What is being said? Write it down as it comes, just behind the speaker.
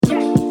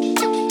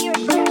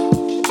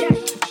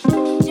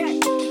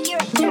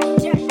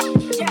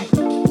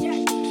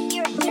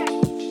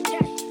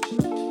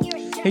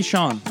Hey,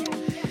 Sean.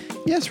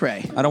 Yes,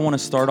 Ray. I don't want to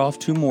start off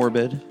too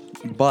morbid,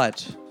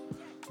 but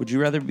would you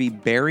rather be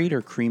buried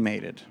or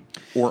cremated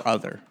or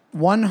other?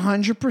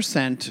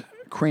 100%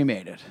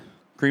 cremated.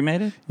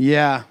 Cremated?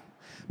 Yeah.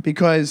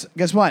 Because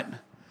guess what?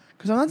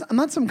 Because I'm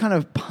not some kind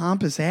of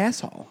pompous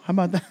asshole. How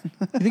about that?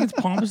 You think it's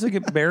pompous to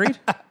get buried?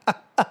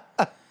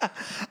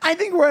 I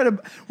think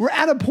we're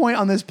at a point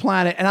on this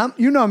planet, and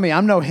you know me,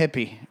 I'm no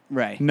hippie,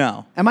 Ray.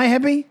 No. Am I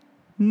hippie?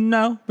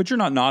 No, but you're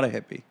not a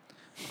hippie.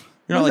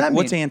 You're What not does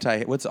like, that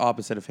mean? what's the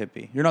opposite of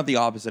hippie? You're not the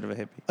opposite of a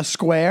hippie. A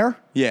square?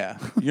 Yeah,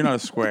 you're not a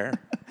square.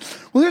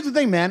 Well, here's the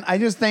thing, man. I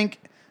just think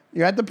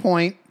you're at the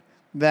point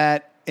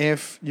that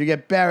if you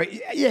get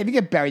buried, if you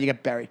get buried, you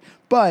get buried.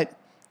 But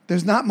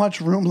there's not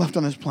much room left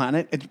on this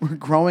planet. We're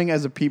growing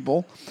as a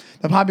people.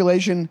 The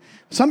population,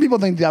 some people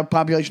think the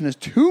population is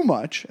too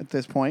much at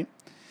this point.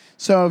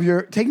 So if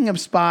you're taking up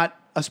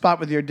a spot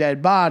with your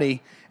dead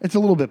body, it's a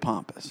little bit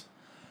pompous.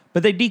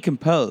 But they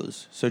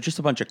decompose, so just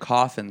a bunch of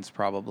coffins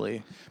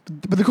probably.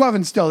 But the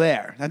coffin's still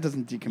there. That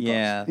doesn't decompose.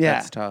 Yeah,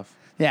 that's tough.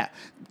 Yeah.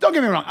 Don't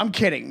get me wrong. I'm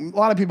kidding. A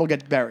lot of people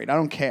get buried. I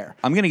don't care.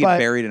 I'm going to get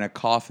buried in a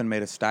coffin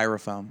made of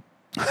styrofoam.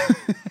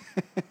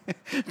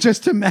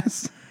 Just to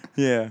mess.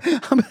 Yeah.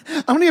 I'm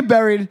going to get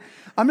buried.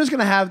 I'm just going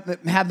to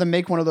have them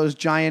make one of those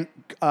giant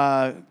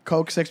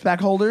Coke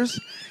six-pack holders.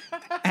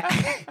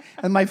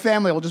 And my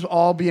family will just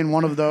all be in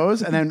one of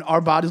those. And then our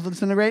bodies will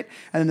disintegrate.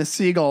 And then the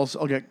seagulls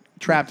will get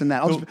trapped in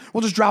that.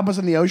 We'll just drop us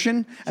in the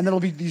ocean, and then it'll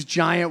be these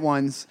giant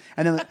ones,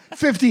 and then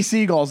 50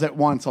 seagulls at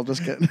once. I'll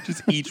just get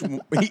just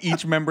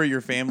each member of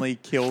your family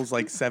kills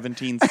like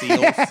 17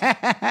 seals.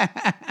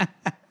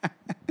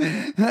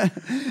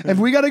 If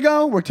we gotta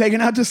go, we're taking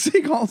out the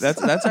seagulls.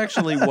 That's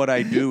actually what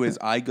I do. Is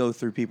I go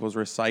through people's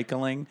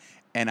recycling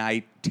and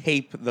I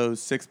tape those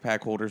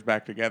 6-pack holders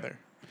back together.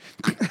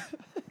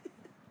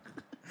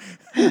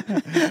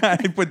 I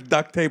put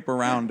duct tape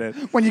around it.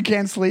 When you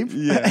can't sleep?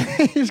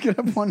 Yeah. You just get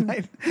up one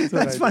night.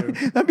 That's funny.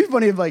 That'd be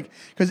funny if, like,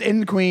 because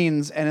in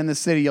Queens and in the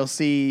city, you'll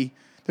see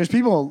there's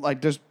people,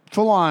 like, there's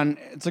full on,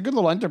 it's a good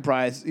little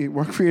enterprise. You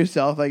work for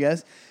yourself, I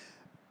guess.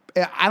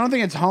 I don't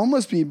think it's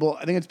homeless people.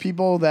 I think it's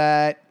people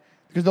that,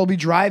 because they'll be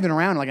driving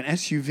around like an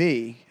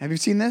SUV. Have you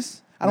seen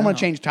this? I don't want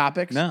to change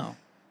topics. No.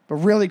 But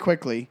really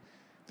quickly,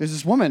 there's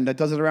this woman that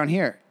does it around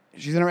here.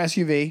 She's in her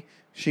SUV.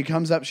 She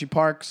comes up, she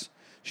parks.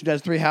 She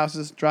does 3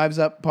 houses, drives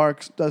up,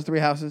 parks, does 3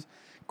 houses,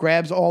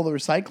 grabs all the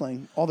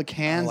recycling, all the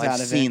cans out of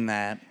it. I've seen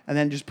that. And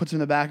then just puts them in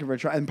the back of her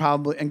truck and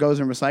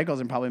goes and recycles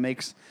and probably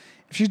makes.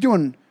 If she's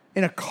doing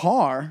in a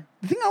car,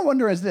 the thing I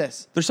wonder is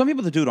this. There's some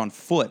people that do it on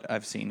foot.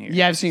 I've seen here.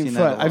 Yeah, I've seen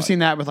foot. I've seen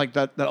that with like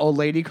that old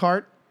lady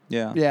cart.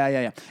 Yeah.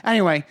 Yeah.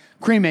 Anyway,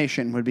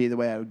 cremation would be the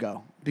way I would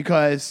go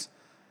because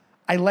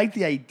I like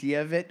the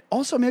idea of it.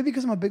 Also, maybe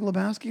because I'm a big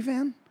Lebowski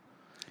fan.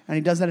 And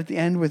he does that at the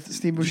end with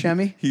Steve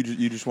Buscemi.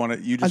 You just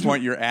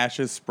want your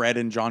ashes spread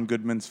in John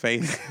Goodman's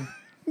face.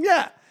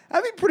 Yeah,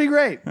 that'd be pretty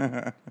great.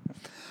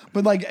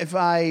 But like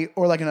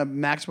or like in a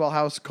Maxwell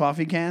House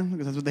coffee can,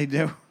 because that's what they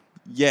do.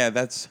 Yeah,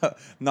 that's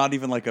not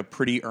even like a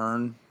pretty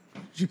urn.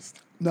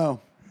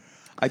 No.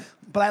 But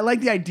I like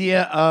the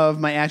idea of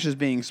my ashes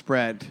being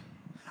spread.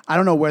 I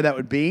don't know where that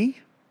would be.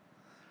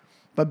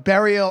 But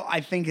burial, I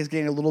think, is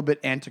getting a little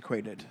bit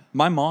antiquated.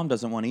 My mom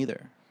doesn't want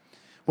either.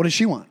 What does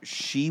she want?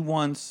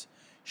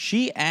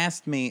 She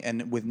asked me,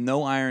 and with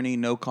no irony,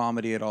 no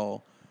comedy at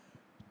all,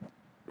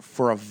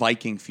 for a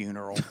Viking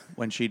funeral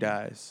when she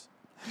dies.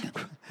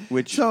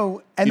 Which,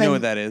 you know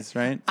what that is,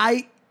 right?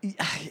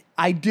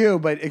 I do,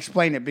 but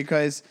explain it,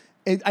 because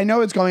I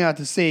know it's going out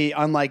to sea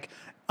on like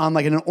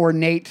an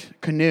ornate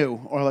canoe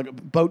or like a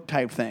boat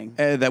type thing.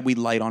 That we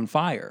light on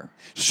fire.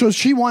 So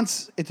she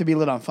wants it to be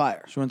lit on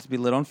fire. She wants to be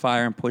lit on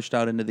fire and pushed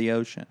out into the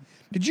ocean.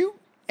 Did you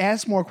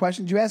ask more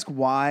questions? Did you ask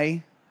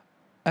why?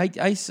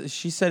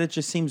 She said it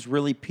just seems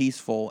really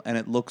peaceful and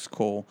it looks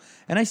cool.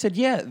 And I said,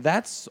 yeah,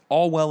 that's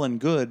all well and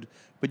good,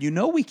 but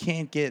we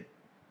can't get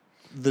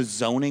the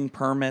zoning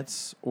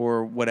permits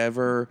or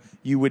whatever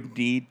you would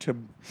need to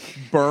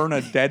burn a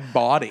dead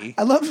body.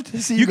 I love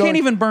to see you can't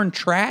even burn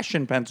trash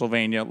in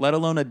Pennsylvania, let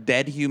alone a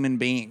dead human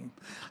being.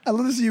 I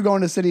love to see you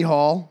going to City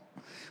Hall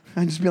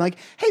and just be like,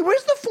 hey,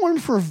 where's the form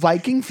for a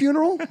Viking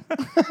funeral?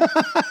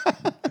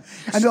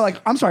 And they're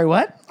like, I'm sorry,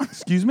 what?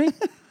 Excuse me?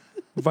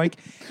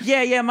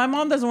 Yeah, my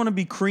mom doesn't want to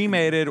be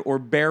cremated or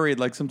buried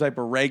like some type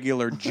of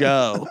regular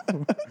Joe.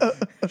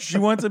 She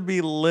wants to be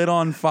lit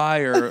on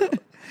fire.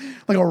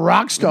 Like a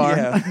rock star.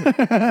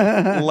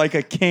 Yeah. Like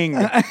a king.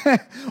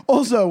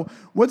 Also,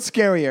 what's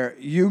scarier?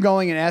 You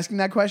going and asking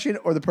that question,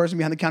 or the person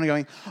behind the counter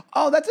going,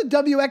 oh, that's a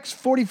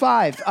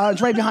WX-45.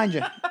 It's right behind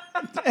you.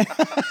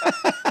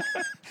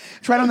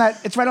 It's right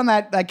on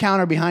that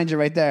counter behind you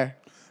right there.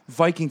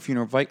 Viking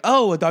funeral. A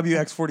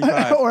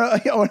WX-45.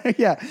 or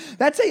yeah,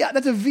 that's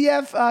a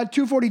VF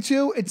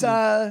 242. It's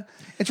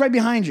right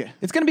behind you.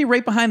 It's going to be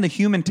right behind the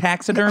human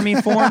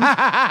taxidermy form.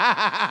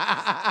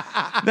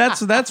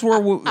 That's where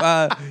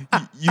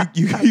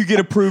you get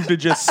approved to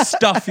just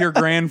stuff your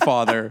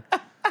grandfather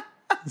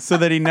so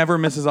that he never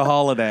misses a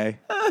holiday,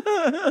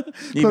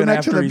 even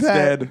after he's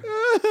dead.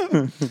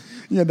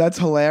 Yeah, that's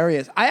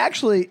hilarious. I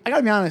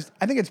gotta be honest,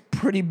 I think it's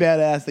pretty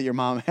badass that your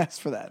mom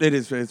asked for that. It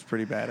is. It's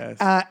pretty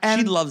badass.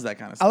 And She loves that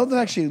kind of I stuff. love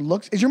that she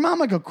looks. Is your mom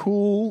like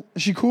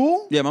is she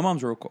cool? Yeah, my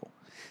mom's real cool.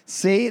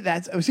 See,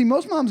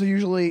 most moms are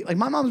usually like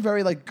my mom's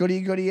very like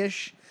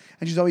goody-ish,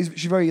 and she's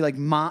very like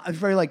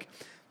very like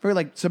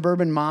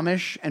suburban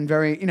momish and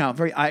very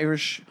very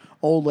Irish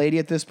old lady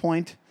at this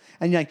point.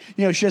 And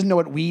she doesn't know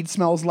what weed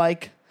smells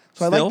like.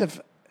 So Still? I like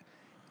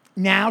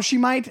now she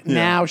might. Yeah.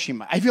 Now she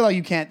might. I feel like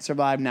you can't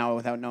survive now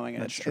without knowing it.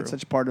 That's true. It's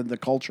such part of the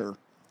culture.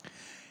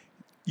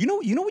 You know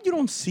what you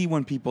don't see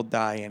when people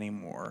die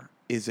anymore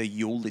is a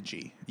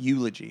eulogy.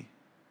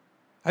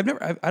 I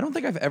don't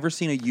think I've ever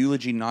seen a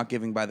eulogy not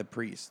given by the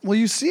priest. Well,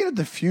 you see it at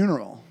the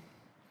funeral.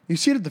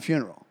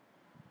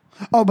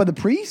 Oh, by the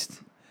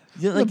priest?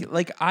 Yeah,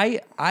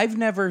 I've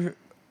never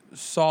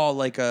saw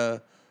like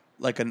a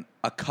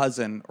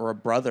cousin or a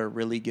brother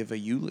really give a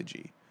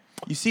eulogy.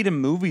 You see it in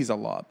movies a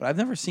lot, but I've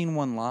never seen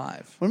one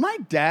live. When my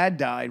dad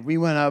died, we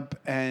went up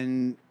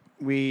and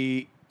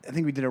I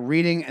think we did a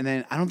reading, and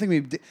then I don't think we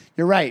did.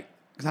 You're right,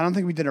 because I don't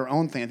think we did our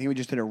own thing. I think we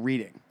just did a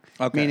reading,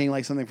 meaning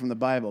like something from the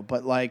Bible.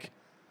 But like,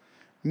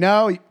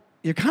 no,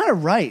 you're kind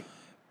of right.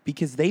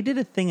 Because they did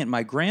a thing at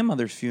my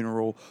grandmother's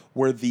funeral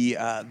where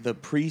the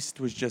priest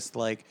was just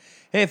like,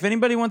 hey, if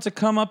anybody wants to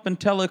come up and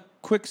tell a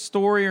quick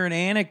story or an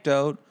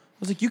anecdote. I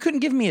was like, you couldn't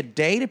give me a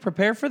day to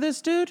prepare for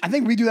this, dude? I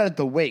think we do that at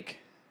the wake.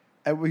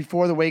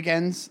 Before the wake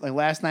ends, like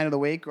last night of the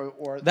wake,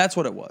 or That's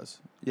what it was.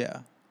 Yeah.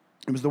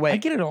 It was the wake. I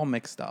get it all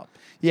mixed up.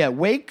 Yeah,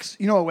 wakes.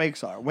 You know what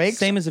wakes are? Wakes.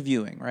 Same as a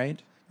viewing, right?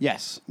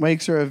 Yes,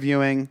 wakes are a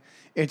viewing.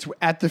 It's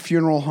at the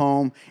funeral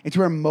home. It's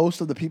where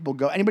most of the people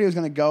go. Anybody who's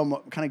going to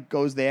go kind of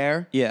goes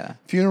there. Yeah.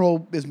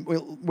 Funeral is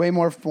way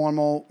more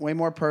formal, way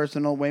more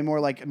personal, way more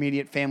like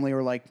immediate family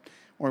or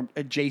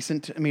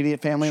adjacent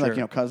immediate family, Sure.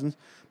 like cousins.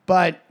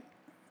 But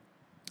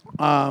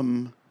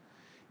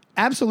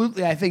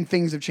absolutely, I think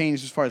things have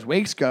changed as far as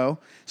wakes go,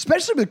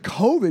 especially with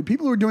COVID.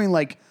 People were doing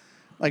like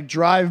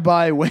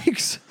drive-by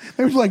wakes.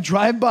 There was like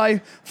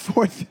drive-by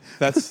fourth.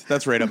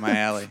 That's right up my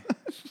alley.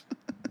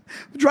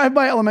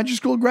 Drive-by elementary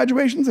school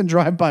graduations and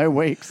drive-by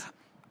wakes.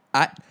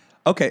 I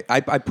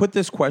put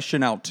this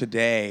question out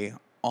today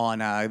on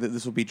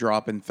this will be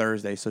dropping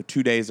Thursday, so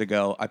 2 days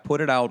ago. I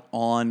put it out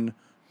on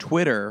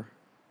Twitter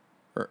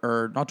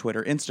or not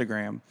Twitter,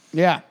 Instagram.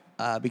 Yeah.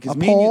 Because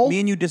me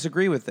and you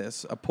disagree with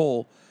this. A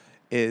poll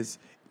is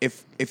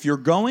if you're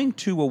going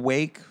to a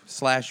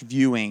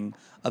wake/viewing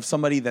of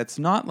somebody that's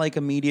not like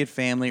immediate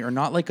family or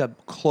not like a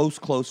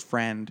close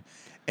friend,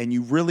 and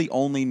you really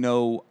only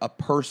know a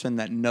person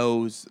that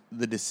knows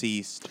the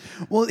deceased.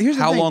 Well, here's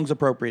the how thing. long's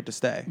appropriate to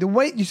stay? The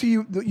way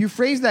you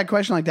phrased that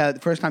question like that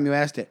the first time you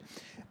asked it.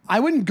 I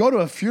wouldn't go to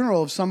a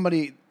funeral of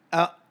somebody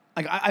a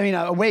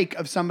wake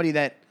of somebody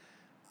that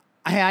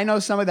I know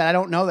somebody that I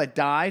don't know that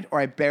died or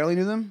I barely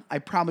knew them. I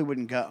probably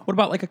wouldn't go. What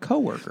about like a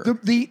coworker?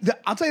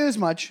 I'll tell you this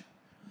much.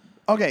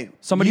 Okay,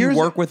 Somebody you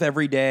work with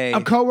every day.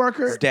 A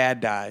coworker. His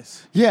dad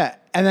dies. Yeah,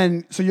 and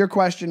then so your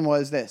question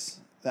was this.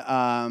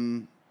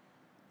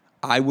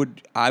 I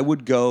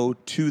would go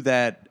to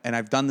that, and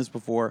I've done this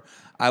before.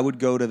 I would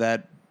go to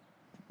that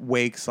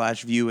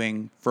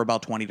wake/viewing for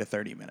about 20 to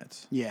 30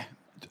 minutes. Yeah,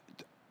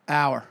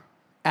 hour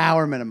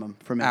minimum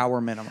for me. Hour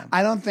minimum.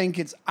 I don't think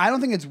it's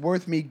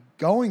worth me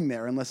going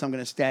there unless I'm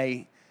going to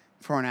stay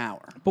for an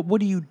hour. But what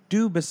do you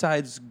do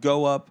besides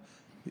go up,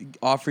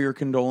 offer your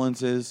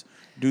condolences,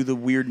 do the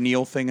weird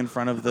kneel thing in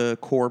front of the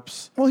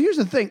corpse? Well, here's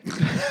the thing.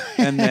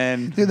 And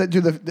then do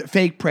the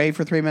fake pray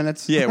for 3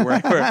 minutes. Yeah,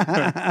 where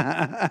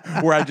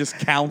I just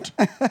count.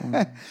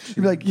 You'd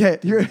be like, yeah,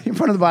 you're in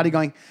front of the body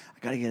going, I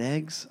gotta get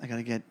eggs, I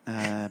gotta get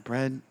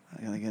bread,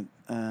 I gotta get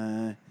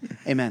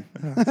amen.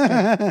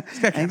 This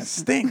guy kind of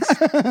stinks.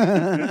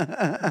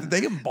 Did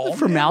they get bald?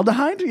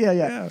 Formaldehyde?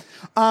 Yeah.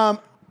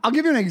 I'll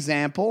give you an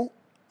example.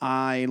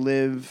 I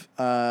live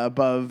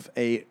above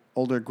a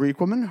older Greek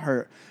woman.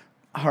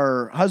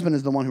 Her husband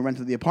is the one who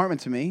rented the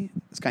apartment to me.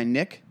 This guy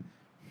Nick,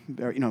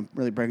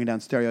 really breaking down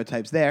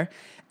stereotypes there.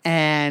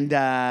 And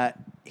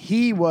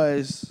he had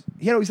always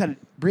had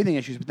breathing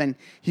issues, but then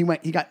he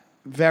got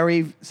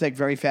very sick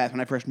very fast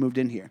when I first moved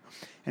in here.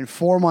 And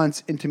 4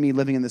 months into me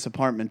living in this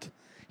apartment,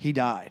 he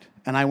died,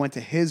 and I went to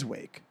his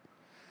wake.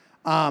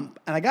 And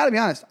I got to be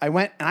honest, I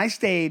went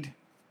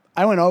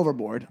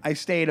overboard. I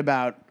stayed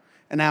about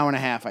an hour and a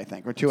half, I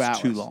think, or 2 hours.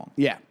 Too long.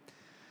 Yeah.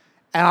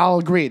 And I'll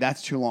agree,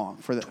 that's too long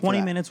for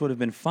 20 minutes would have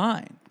been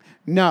fine.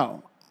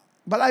 No.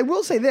 But I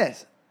will say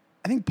this.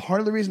 I think part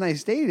of the reason I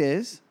stayed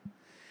is,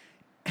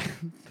 this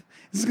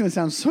is going to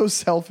sound so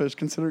selfish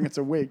considering it's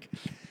a wake.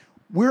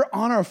 We're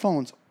on our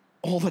phones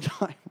all the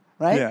time,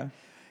 right? Yeah.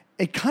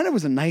 It kind of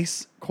was a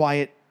nice,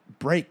 quiet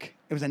break.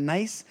 It was a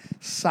nice,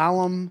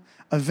 solemn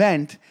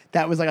event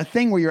that was like a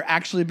thing where you're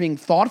actually being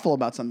thoughtful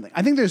about something.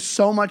 I think there's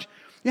so much.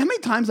 You know how many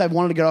times I've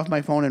wanted to get off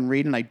my phone and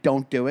read and I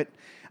don't do it?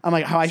 I'm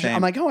like,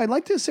 I'd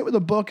like to sit with a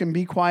book and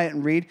be quiet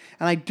and read,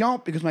 and I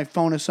don't because my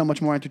phone is so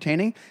much more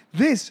entertaining.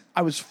 This,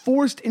 I was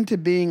forced into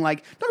being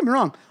like, don't get me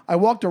wrong, I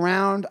walked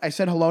around, I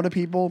said hello to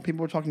people,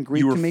 people were talking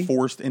Greek to me. You were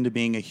forced into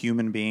being a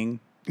human being?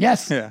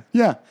 Yes. Yeah.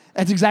 Yeah.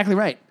 That's exactly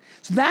right.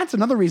 So that's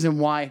another reason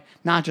why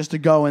not just to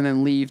go and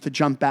then leave, to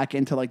jump back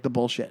into like the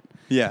bullshit.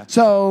 Yeah.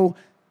 So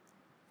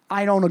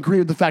I don't agree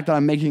with the fact that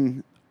I'm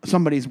making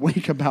somebody's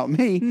wake about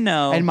me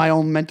No. and my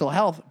own mental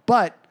health.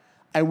 But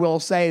I will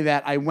say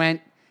that I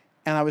went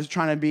and I was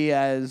trying to be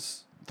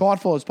as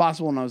thoughtful as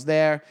possible when I was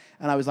there.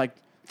 And I was like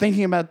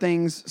thinking about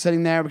things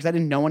sitting there because I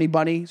didn't know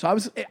anybody. So it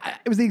was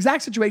the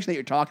exact situation that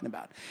you're talking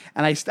about.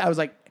 And I was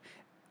like,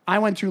 I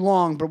went too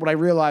long, but what I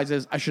realized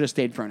is I should have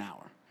stayed for an hour.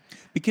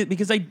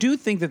 Because I do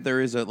think that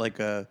there is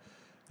a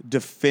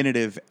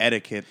definitive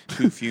etiquette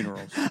to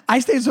funerals. I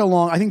stayed so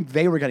long, I think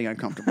they were getting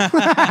uncomfortable. See,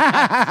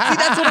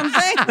 that's what I'm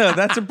saying, though.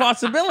 That's a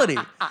possibility.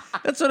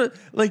 That's sort of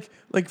like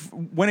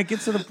when it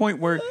gets to the point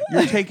where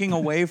you're taking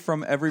away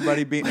from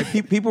everybody being.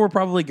 People were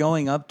probably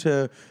going up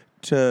to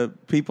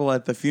people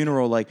at the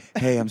funeral like,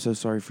 "Hey, I'm so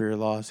sorry for your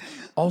loss."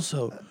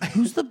 Also,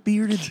 who's the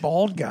bearded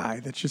bald guy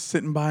that's just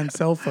sitting by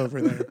himself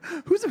over there?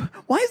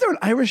 Why is there an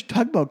Irish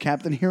tugboat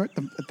captain here at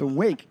the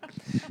wake?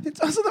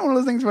 It's also one of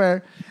those things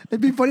where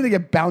it'd be funny to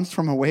get bounced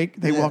from a wake.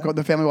 They walk over,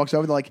 the family walks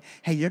over. They're like,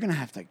 "Hey, you're gonna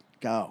have to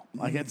go."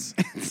 Like this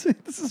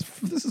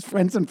is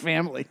friends and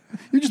family.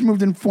 You just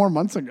moved in 4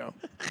 months ago.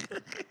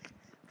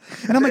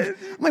 And I'm like,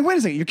 wait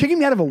a second, you're kicking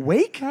me out of a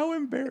wake? How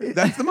embarrassing.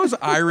 That's the most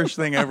Irish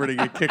thing ever, to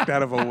get kicked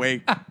out of a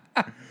wake.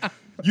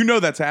 You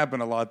know that's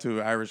happened a lot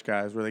to Irish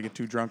guys where they get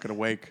too drunk at a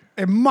wake.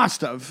 It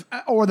must have.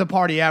 Or the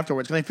party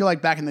afterwards. Because I feel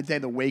like back in the day,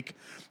 the wake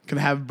could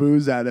have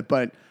booze at it.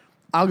 But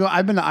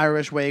I've been to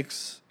Irish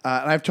wakes,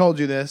 and I've told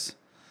you this.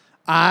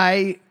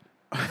 I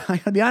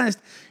gotta be honest,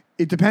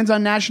 it depends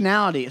on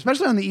nationality,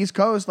 especially on the East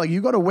Coast. Like, you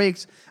go to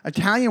wakes,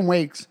 Italian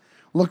wakes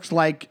looks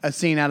like a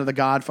scene out of The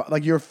Godfather.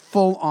 Like, you're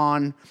full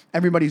on,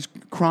 everybody's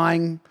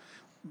crying,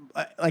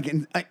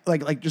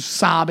 like just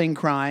sobbing,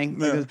 crying.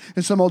 Yeah. Like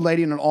there's some old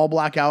lady in an all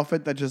black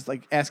outfit that just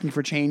like asking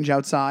for change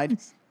outside.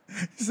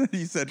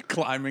 You said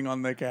climbing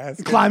on the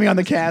casket. Climbing on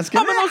the casket.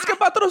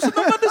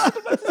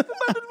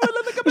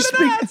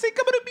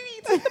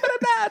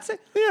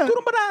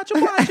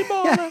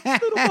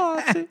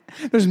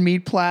 There's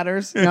meat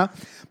platters, you know?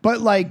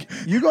 But like,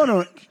 you go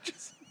to...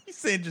 You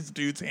saying just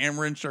dudes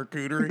hammering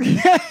charcuterie?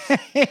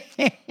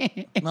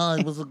 No,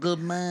 he was a good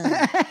man.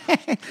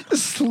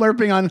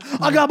 Slurping on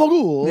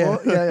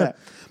agabagool. Yeah.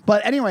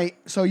 But anyway,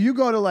 so you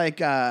go to like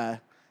an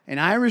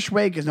Irish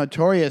wake is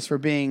notorious for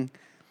being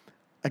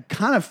a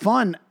kind of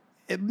fun.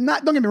 Don't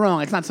get me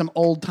wrong, it's not some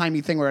old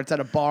timey thing where it's at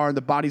a bar and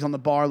the body's on the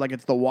bar like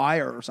it's The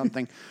Wire or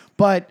something.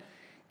 But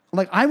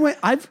like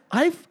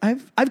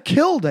I've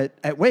killed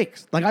at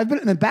wakes. Like, I've been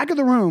in the back of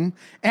the room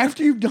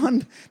after you've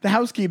done the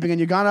housekeeping and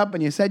you got up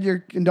and you said your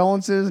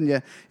condolences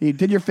and you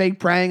did your fake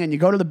praying and you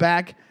go to the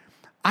back.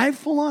 I've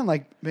full on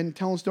like been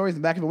telling stories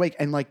in the back of the wake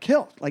and like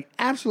killed, like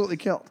absolutely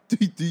killed.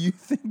 Do you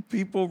think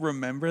people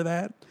remember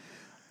that?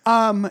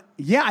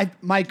 Yeah,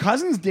 my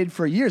cousins did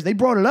for years. They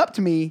brought it up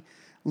to me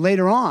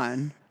later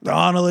on.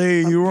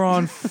 Donnelly, you were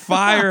on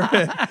fire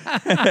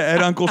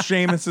at Uncle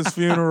Seamus's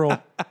funeral.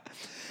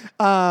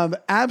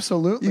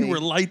 Absolutely. You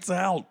were lights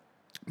out.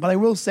 But I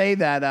will say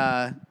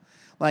that,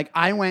 like,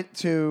 I went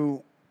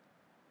to,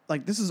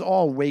 like, this is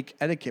all wake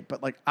etiquette,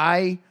 but like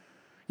I've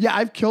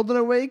killed at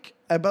a wake,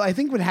 but I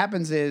think what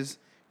happens is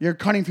you're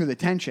cutting through the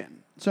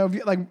tension. So if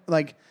you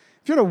like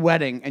if you're at a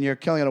wedding and you're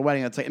killing at a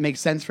wedding, it's like it makes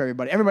sense for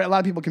everybody. A lot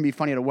of people can be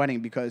funny at a wedding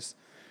because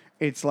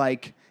it's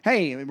like,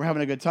 hey, we're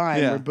having a good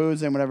time, we're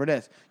boozing, whatever it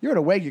is. You're at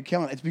a wake, you're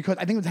killing it. It's because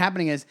I think what's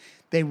happening is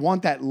they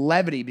want that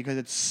levity because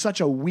it's such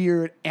a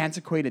weird,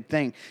 antiquated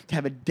thing to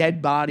have a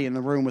dead body in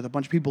the room with a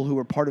bunch of people who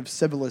are part of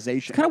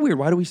civilization. It's kind of weird.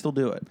 Why do we still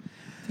do it?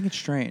 I think it's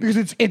strange.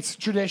 Because it's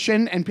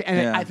tradition, and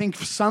I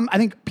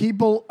think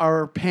people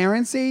our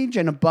parents' age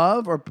and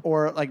above,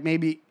 or like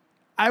maybe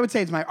I would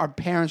say it's our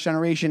parents'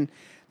 generation.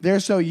 They're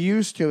so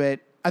used to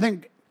it. I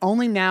think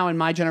only now in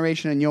my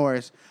generation and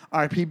yours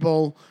are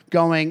people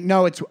going,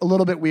 no, it's a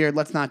little bit weird.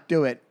 Let's not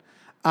do it.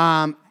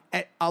 A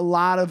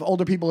lot of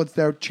older people, it's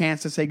their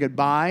chance to say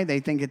goodbye. They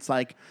think it's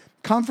like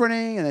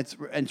comforting and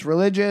it's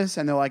religious,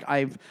 and they're like,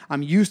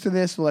 I'm used to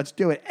this, so let's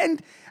do it.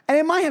 And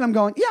in my head, I'm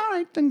going, yeah, all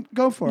right, then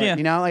go for it.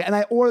 You know,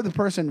 like, or the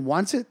person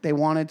wants it. They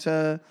wanted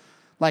to,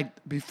 like,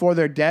 before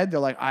they're dead, they're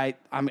like, I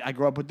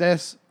grew up with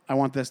this. I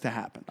want this to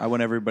happen. I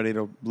want everybody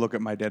to look at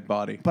my dead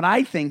body. But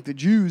I think the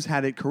Jews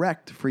had it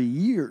correct for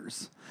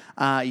years.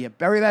 You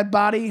bury that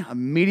body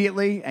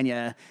immediately, and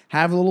you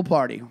have a little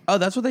party. Oh,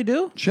 that's what they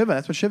do? Shiva,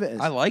 that's what Shiva is.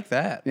 I like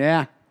that.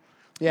 Yeah.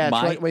 Yeah,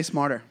 it's way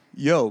smarter.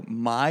 Yo,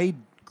 my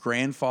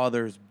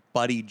grandfather's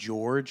buddy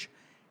George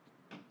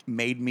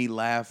made me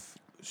laugh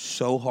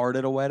so hard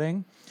at a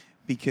wedding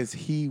because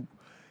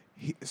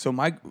so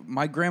my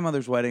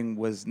grandmother's wedding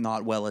was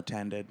not well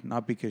attended,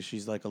 not because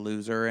she's like a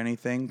loser or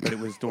anything, but it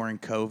was during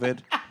COVID.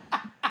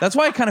 That's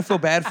why I kind of feel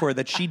bad for her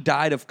that she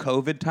died of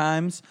COVID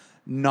times,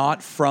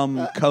 not from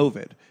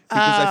COVID.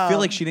 Because I feel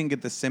like she didn't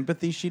get the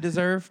sympathy she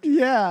deserved.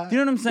 Yeah. Do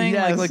you know what I'm saying?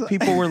 Yes. Like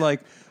people were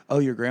like, "Oh,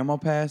 your grandma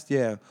passed?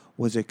 Yeah.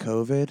 Was it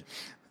COVID?"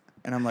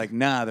 And I'm like,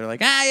 nah. They're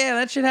like, yeah,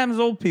 that shit happens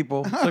to old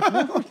people. It's like,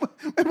 well,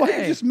 Why are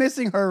you just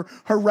missing her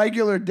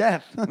regular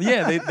death?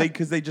 yeah,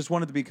 because they just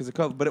wanted to be because of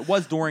COVID. But it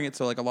was during it,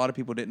 so like a lot of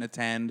people didn't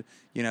attend.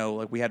 You know,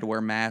 like we had to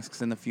wear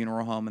masks in the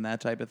funeral home and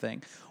that type of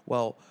thing.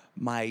 Well,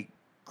 my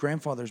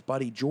grandfather's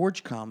buddy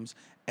George comes,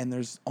 and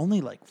there's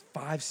only like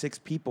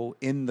 5-6 people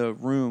in the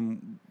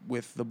room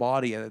with the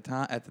body at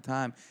the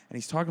time, and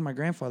he's talking to my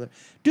grandfather.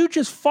 Dude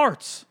just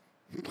farts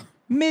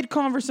mid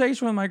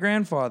conversation with my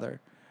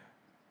grandfather,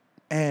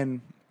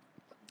 and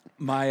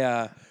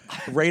my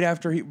right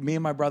after me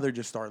and my brother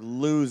just start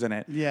losing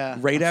it. Yeah,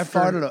 right after.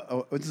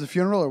 Was this a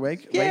funeral or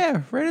wake?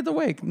 Yeah, right at the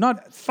wake.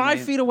 Not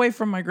 5 feet away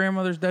from my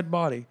grandmother's dead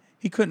body.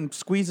 He couldn't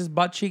squeeze his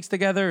butt cheeks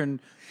together and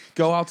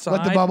go outside.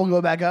 Let the bubble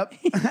go back up.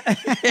 Burp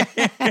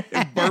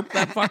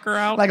that fucker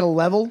out. Like a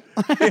level.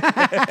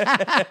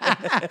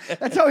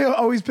 That's how you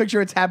always picture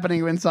it's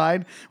happening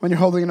inside when you're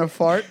holding in a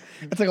fart.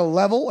 It's like a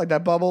level, like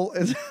that bubble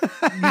is.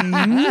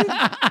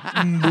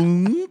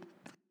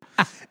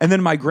 And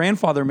then my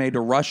grandfather made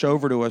to rush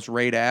over to us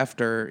right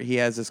after he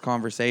has this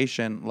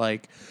conversation,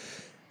 like,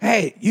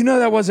 hey, you know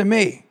that wasn't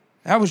me.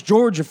 That was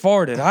George who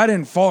farted. I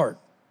didn't fart.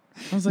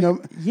 I was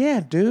like,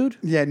 yeah, dude.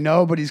 Yeah,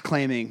 nobody's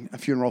claiming a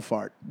funeral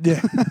fart. Yeah.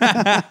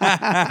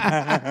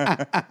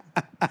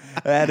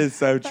 That is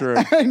so true.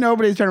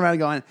 Nobody's turning around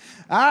and going,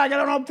 I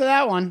got up to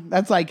that one.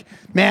 That's like,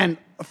 man,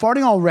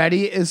 farting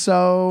already is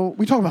so...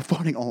 We talk about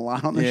farting a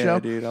lot on the show. Yeah,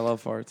 dude, I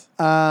love farts.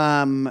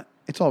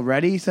 It's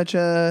already such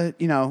a,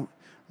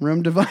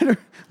 room divider,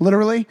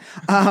 literally.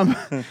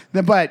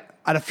 But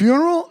at a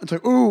funeral, it's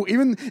like, ooh,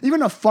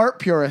 even a fart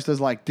purist is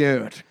like,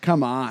 dude,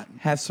 come on.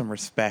 Have some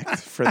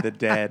respect for the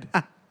dead.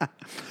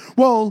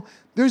 Well,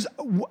 there's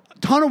a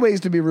ton of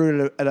ways to be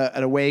rude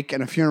at a wake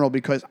and a funeral,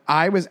 because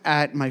I was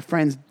at my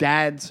friend's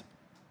dad's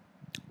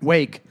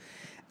wake,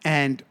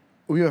 and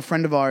we have a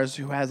friend of ours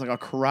who has like a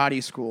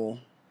karate school.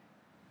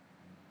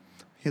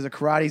 He has a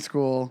karate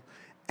school,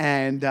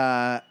 and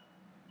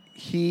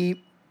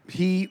he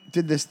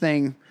did this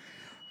thing.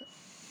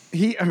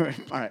 All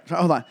right,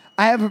 hold on.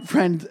 I have a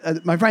friend,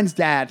 my friend's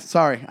dad.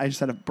 Sorry, I just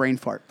had a brain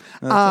fart.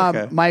 That's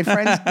okay. My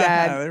friend's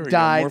dad there we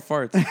died. Go,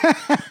 more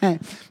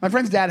farts. My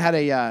friend's dad had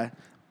a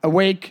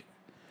wake,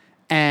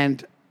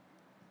 and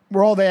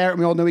we're all there, and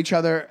we all knew each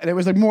other, and it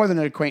was like more than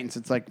an acquaintance.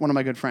 It's like one of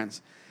my good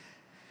friends.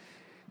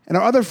 And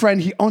our other friend,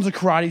 he owns a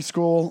karate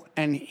school,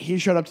 and he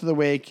showed up to the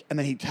wake, and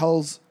then he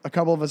tells a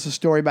couple of us a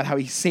story about how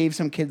he saved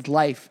some kid's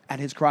life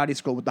at his karate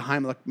school with the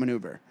Heimlich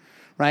maneuver,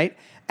 right?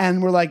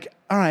 And we're like,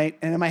 all right.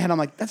 And in my head, I'm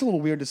like, that's a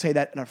little weird to say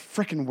that in a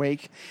freaking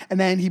wake. And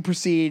then he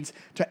proceeds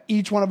to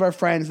each one of our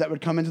friends that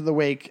would come into the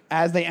wake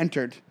as they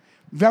entered,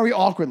 very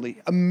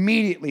awkwardly,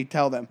 immediately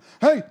tell them,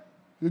 hey,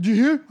 did you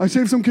hear? I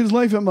saved some kid's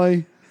life at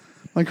my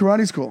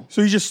karate school.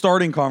 So he's just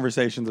starting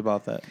conversations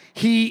about that.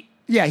 He's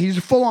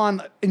full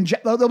on.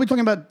 They'll be talking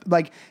about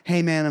like,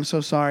 hey, man, I'm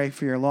so sorry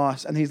for your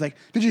loss. And he's like,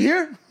 did you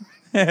hear?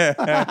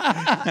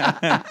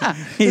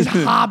 He's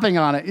hopping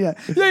on it. Yeah.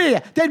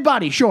 Dead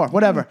body, sure,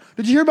 whatever.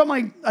 Did you hear about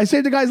I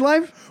saved the guy's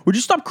life? Would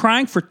you stop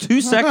crying for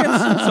 2 seconds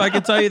so I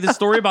can tell you the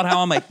story about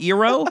how I'm a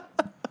hero?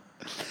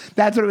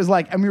 That's what it was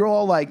like. And we were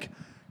all like,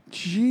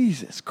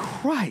 Jesus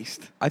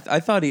Christ. I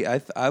thought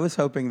I was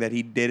hoping that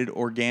he did it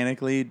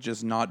organically,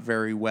 just not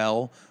very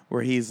well,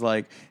 where he's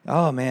like,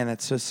 oh man,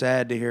 that's so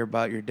sad to hear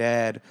about your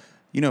dad.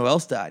 You know who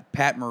else died?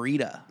 Pat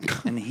Morita.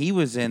 And he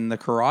was in The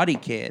Karate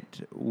Kid,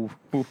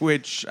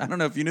 which, I don't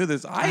know if you knew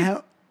this,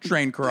 I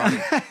trained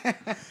karate.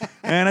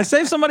 And I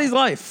saved somebody's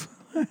life.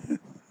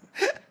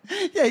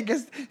 Yeah,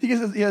 he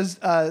has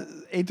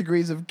 8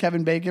 degrees of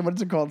Kevin Bacon. What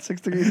is it called?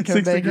 6 degrees of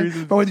Kevin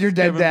Bacon? But with your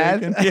dead Kevin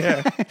dad. Bacon.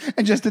 Yeah.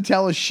 And just to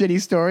tell a shitty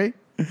story.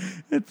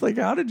 It's like,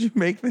 how did you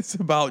make this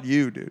about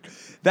you, dude?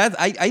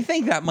 I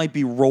think that might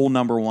be rule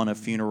number 1 of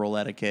funeral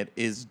etiquette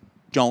is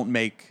don't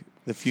make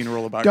the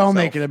funeral about yourself. Don't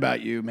make it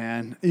about you,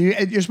 man.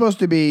 You're supposed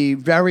to be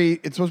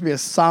it's supposed to be a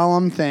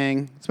solemn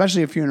thing,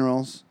 especially at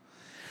funerals.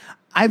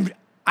 I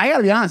got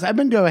to be honest, I've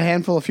been to a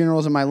handful of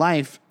funerals in my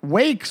life.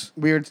 Wakes,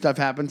 weird stuff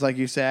happens, like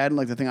you said,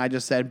 like the thing I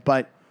just said.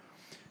 But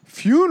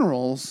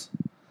funerals,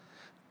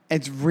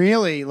 it's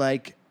really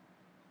like,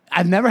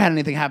 I've never had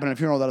anything happen at a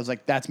funeral that was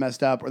like, that's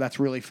messed up or that's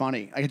really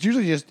funny. Like, it's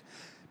usually just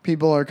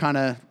people are kind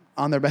of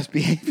on their best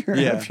behavior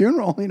at a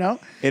funeral, you know?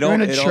 You're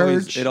in a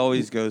church. It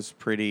always goes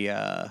pretty...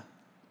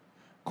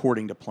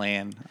 according to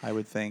plan, I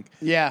would think.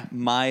 Yeah.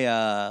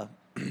 My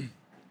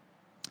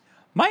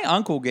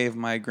uncle gave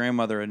my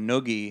grandmother a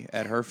noogie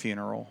at her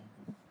funeral,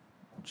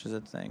 which is a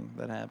thing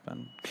that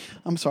happened.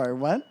 I'm sorry,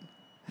 what?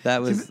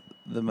 That was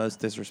the most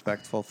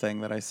disrespectful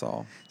thing that I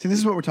saw. See, this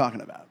is what we're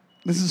talking about.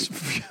 This is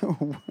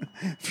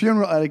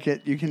funeral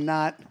etiquette. You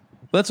cannot...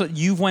 That's what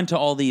you've went to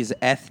all these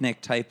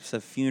ethnic types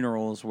of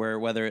funerals where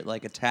whether it's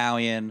like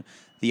Italian,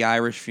 the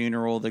Irish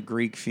funeral, the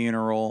Greek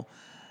funeral.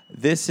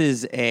 This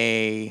is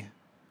a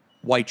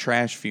white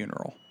trash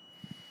funeral.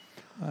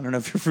 I don't know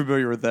if you're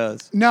familiar with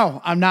those.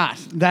 No, I'm not.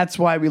 That's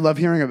why we love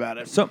hearing about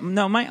it. So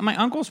no, my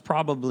uncle's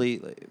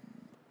probably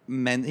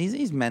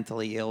he's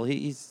mentally ill.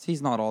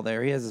 He's not all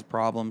there. He has his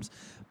problems,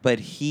 but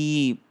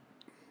he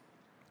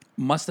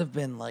must have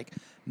been like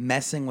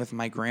messing with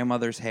my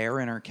grandmother's hair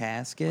in her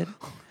casket.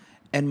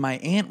 And my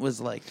aunt was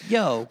like,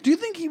 yo. Do you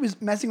think he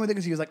was messing with it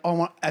because he was like,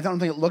 oh, I don't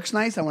think it looks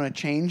nice, I want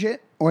to change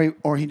it?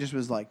 Or he just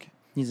was like...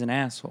 He's an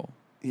asshole.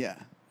 Yeah.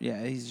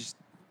 Yeah, he's just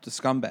a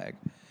scumbag.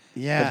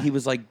 Yeah. But he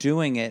was like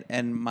doing it,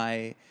 and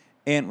my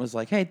aunt was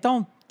like, hey,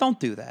 don't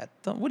do that.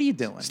 What are you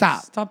doing?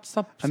 Stop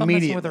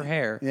messing with her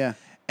hair. Yeah.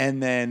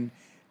 And then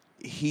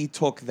he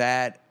took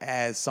that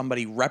as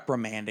somebody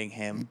reprimanding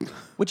him,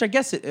 which I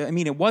guess,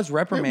 it was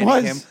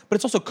reprimanding him, but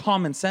it's also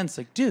common sense.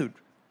 Like, dude,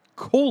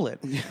 cool it.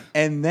 Yeah.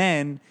 And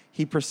then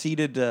he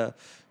proceeded to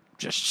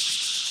just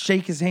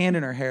shake his hand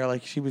in her hair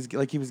like he was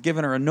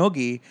giving her a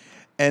noogie.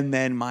 And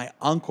then my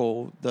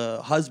uncle,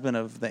 the husband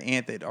of the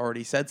aunt that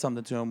already said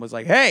something to him, was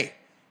like, hey,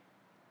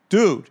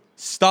 dude,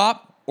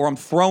 stop or I'm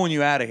throwing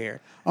you out of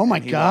here. Oh, my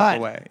God.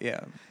 Walked away.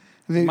 Yeah.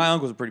 My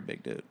uncle's a pretty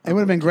big dude. It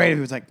would have been great if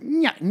he was like,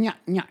 nya, nya,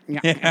 nya,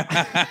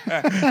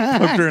 nya.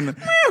 Poked her in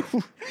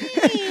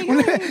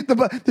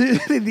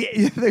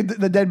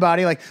the dead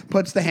body like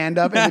puts the hand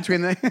up in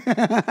between the...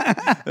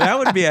 That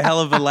would be a hell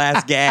of a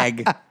last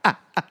gag.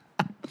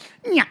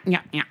 Nya,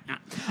 nya, nya,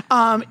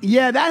 nya.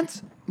 Yeah,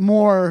 that's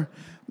more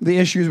the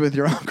issues with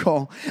your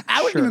uncle.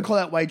 I wouldn't even call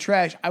that white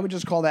trash. I would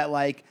just call that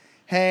like,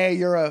 hey,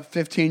 you're a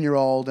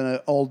 15-year-old in an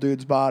old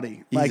dude's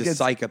body. He's a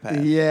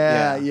psychopath.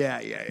 Yeah.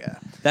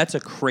 That's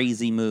a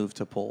crazy move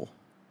to pull.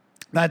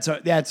 That's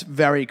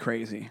very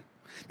crazy.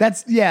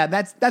 That's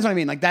what I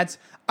mean. Like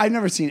I've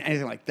never seen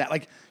anything like that.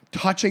 Like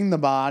touching the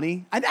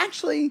body. I've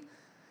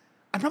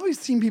probably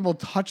seen people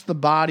touch the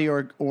body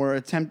or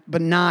attempt,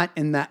 but not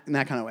in that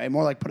kind of way.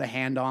 More like put a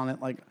hand on it,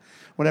 like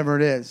whatever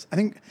it is.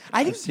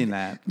 I've seen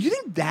that. Do you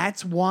think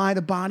that's why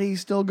the body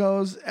still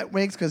goes at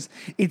wakes? Because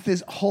it's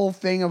this whole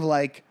thing of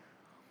like,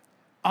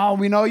 oh,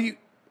 we know you.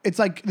 It's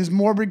like this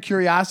morbid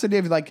curiosity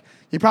of like,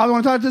 you probably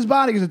want to touch this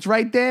body because it's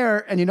right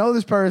there and you know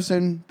this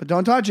person, but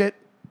don't touch it.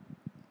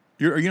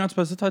 Are you not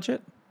supposed to touch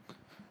it?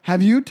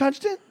 Have you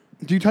touched it?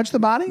 Do you touch the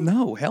body?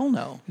 No, hell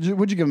no.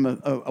 Would you give him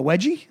a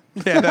wedgie?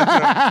 Yeah,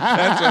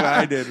 that's what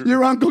I did.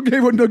 Your uncle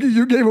gave a noogie,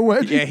 you gave a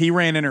wedgie? Yeah, he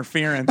ran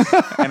interference,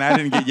 and I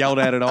didn't get yelled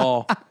at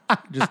all.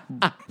 Just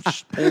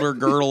pulled her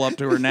girdle up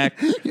to her neck.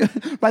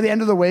 By the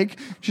end of the wake,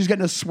 she's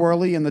getting a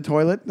swirly in the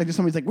toilet. Like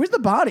somebody's like, where's the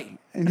body?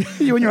 And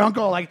you and your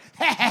uncle are like,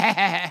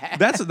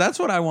 That's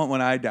what I want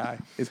when I die,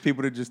 is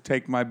people to just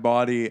take my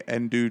body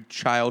and do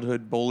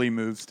childhood bully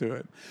moves to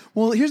it.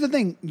 Well, here's the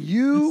thing.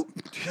 You...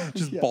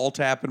 just ball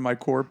tapping my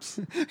corpse.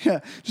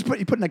 Yeah, just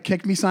putting a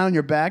kick me sign on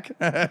your back.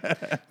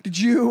 Did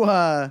you...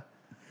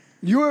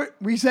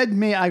 we said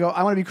me, I go,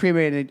 I want to be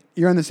cremated.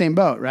 You're in the same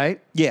boat,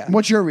 right? Yeah.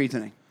 What's your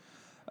reasoning?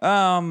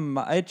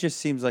 It just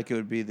seems like it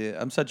would be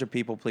I'm such a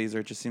people pleaser.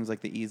 It just seems like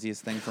the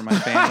easiest thing for my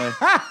family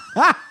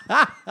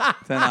to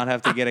not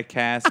have to get a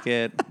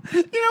casket.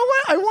 You know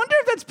what? I wonder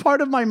if that's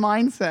part of my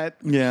mindset.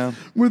 Yeah.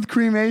 With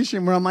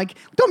cremation, where I'm like,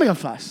 don't make a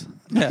fuss.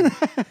 Yeah.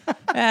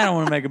 I don't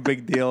want to make a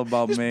big deal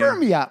about just me. Just burn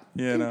me up.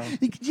 You know.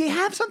 Do you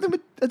have something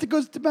that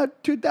goes to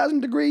about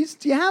 2,000 degrees?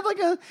 Do you have like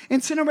a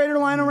incinerator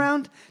lying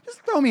around?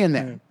 Just throw me in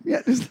there.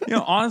 Yeah.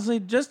 Honestly,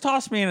 just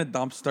toss me in a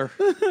dumpster.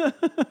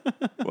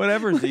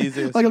 Whatever's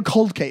easiest. Like a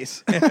cold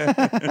case. toss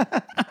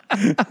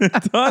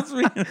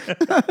me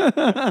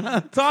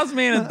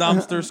in a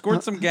dumpster.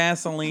 Squirt some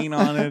gasoline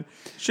on it.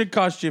 Should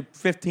cost you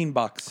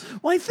 $15.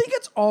 Well, I think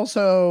it's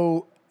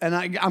also, and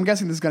I'm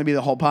guessing this is going to be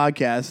the whole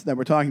podcast that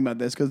we're talking about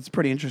this because it's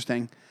pretty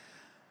interesting.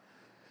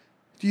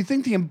 Do you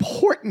think the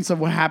importance of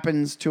what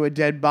happens to a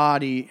dead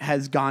body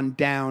has gone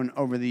down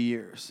over the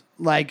years?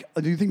 Like,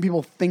 do you think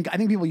people think... I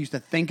think people used to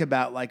think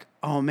about, like,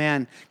 oh,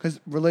 man, because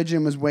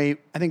religion was I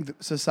think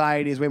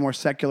society is way more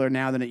secular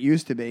now than it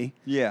used to be.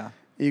 Yeah.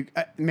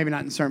 Maybe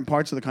not in certain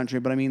parts of the country,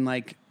 but I mean,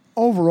 like,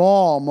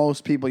 overall,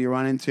 most people you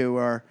run into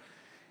are...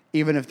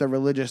 Even if they're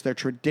religious, they're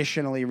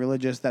traditionally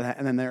religious,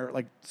 and then they're,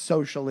 like,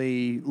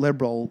 socially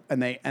liberal,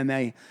 and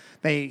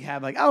they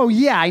have like, oh,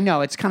 yeah, I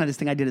know. It's kind of this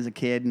thing I did as a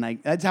kid, and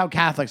that's how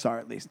Catholics are,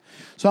 at least.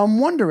 So I'm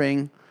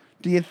wondering,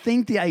 do you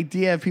think the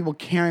idea of people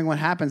caring what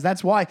happens,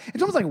 that's why,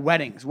 it's almost like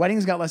weddings.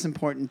 Weddings got less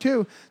important,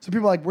 too. So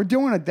people are like, we're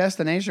doing a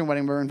destination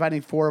wedding. We're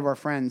inviting 4 of our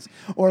friends.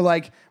 Or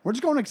like, we're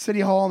just going to City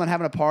Hall and then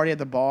having a party at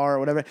the bar or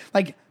whatever.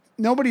 Like,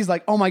 nobody's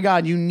like, oh, my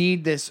God, you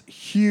need this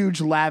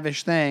huge,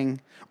 lavish thing.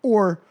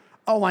 Or,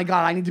 oh, my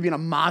God, I need to be in a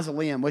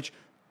mausoleum, which,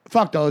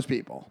 fuck those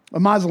people. A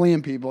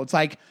mausoleum people, it's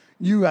like,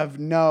 you have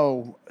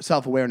no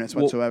self-awareness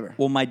whatsoever.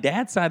 Well, my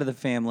dad's side of the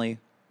family,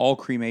 all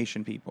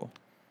cremation people.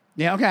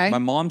 Yeah, okay. My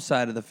mom's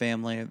side of the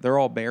family, they're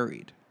all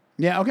buried.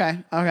 Yeah,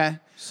 okay.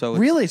 So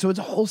really? So it's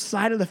a whole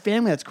side of the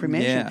family that's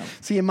cremation. Yeah.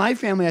 See, in my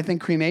family, I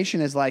think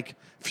cremation is like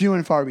few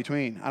and far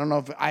between. I don't know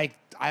if I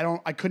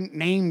couldn't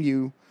name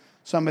you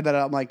somebody that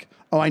I'm like,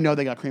 oh, I know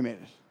they got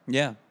cremated.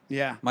 Yeah.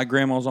 Yeah. My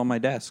grandma's on my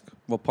desk.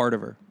 Well, part of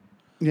her.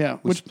 Yeah.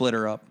 We split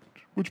her up.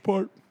 Which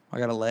part? I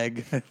got a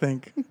leg, I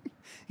think.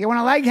 You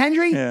want a leg,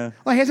 Henry? Yeah.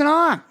 Well, here's an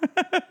arm.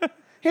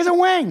 Here's a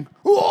wing.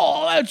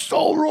 Oh, that's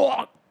so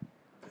wrong.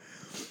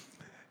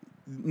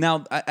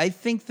 Now, I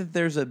think that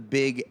there's a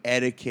big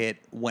etiquette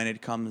when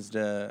it comes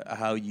to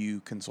how you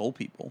console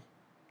people.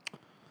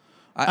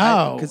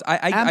 Because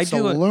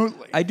absolutely.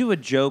 I do a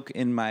joke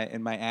in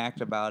my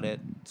act about it.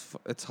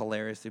 It's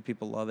hilarious.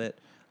 People love it.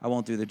 I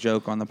won't do the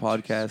joke on the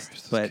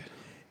podcast, but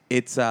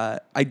it's I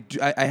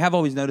have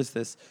always noticed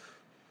this.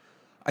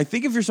 I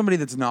think if you're somebody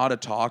that's not a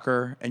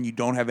talker and you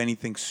don't have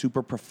anything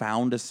super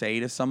profound to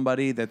say to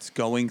somebody that's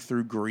going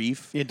through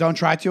grief, You don't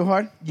try too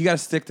hard. you got to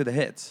stick to the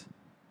hits.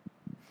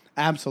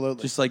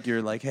 Absolutely. Just like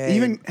you're like,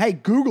 hey,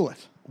 Google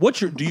it. what's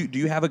your do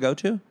you have a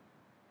go-to?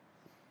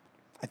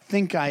 I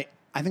think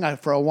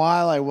for a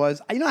while I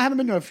was. I haven't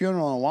been to a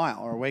funeral in a while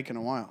or a wake in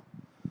a while.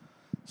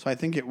 So I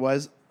think it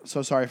was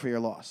So Sorry for Your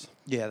Loss.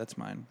 Yeah, that's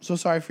mine. So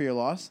Sorry for Your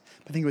Loss.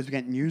 I think it was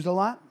getting used a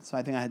lot, so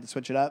I think I had to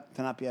switch it up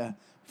to not be a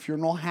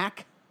funeral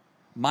hack.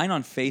 Mine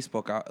on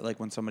Facebook, like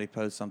when somebody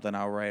posts something,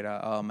 I'll write,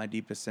 my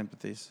deepest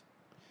sympathies.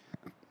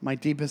 My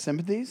deepest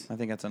sympathies? I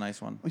think that's a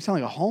nice one. We sound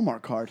like a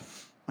Hallmark card.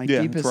 My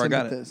Yeah, deepest that's where I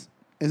got it. sympathies.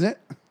 Is it?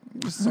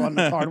 Just on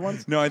the card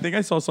ones? No, I think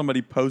I saw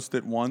somebody post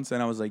it once,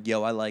 and I was like,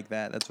 yo, I like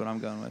that. That's what I'm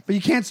going with. But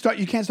you can't start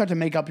to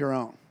make up your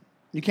own.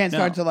 You can't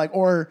start to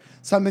or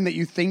something that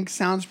you think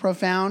sounds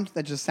profound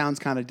that just sounds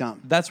kind of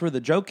dumb. That's where the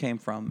joke came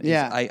from.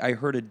 Yeah. I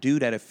heard a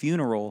dude at a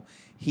funeral.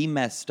 He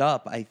messed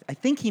up. I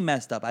think he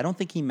messed up. I don't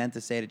think he meant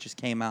to say it. It just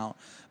came out.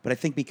 But I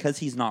think because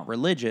he's not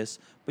religious,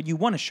 but you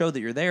want to show that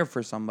you're there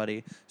for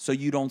somebody, so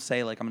you don't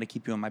say, like, I'm going to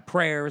keep you in my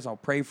prayers. I'll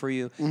pray for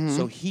you. Mm-hmm.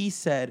 So he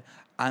said,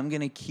 I'm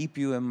going to keep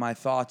you in my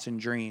thoughts and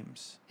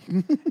dreams.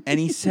 And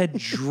he said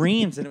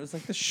dreams, and it was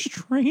like the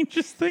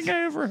strangest thing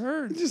I ever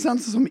heard. It just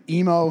sounds like some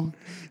emo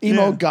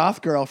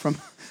goth girl from...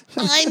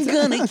 I'm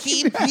gonna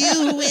keep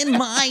you in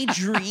my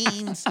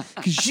dreams,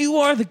 'cause you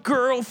are the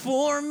girl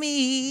for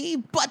me.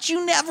 But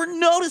you never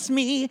noticed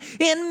me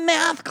in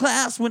math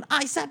class when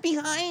I sat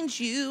behind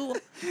you.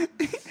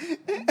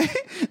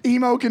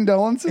 Emo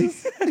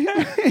condolences.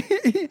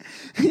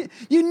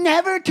 You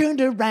never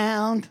turned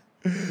around.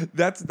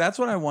 That's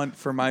what I want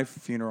for my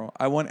funeral.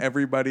 I want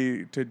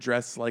everybody to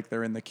dress like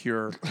they're in The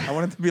Cure. I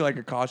want it to be like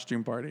a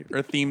costume party or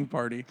a themed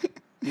party.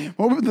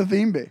 What would the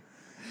theme be?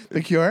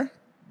 The Cure?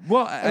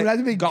 Well, It would have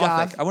to be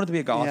gothic. goth. I want it to be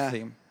a goth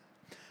theme.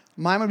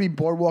 Mine would be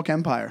Boardwalk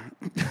Empire.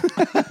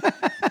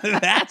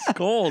 That's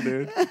cool,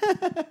 dude.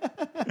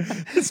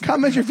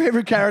 Come as your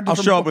favorite character. I'll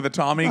show up with a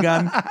Tommy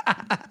gun.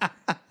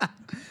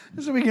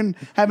 So we can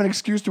have an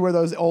excuse to wear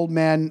those old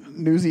man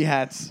newsy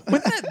hats.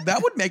 That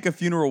would make a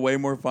funeral way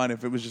more fun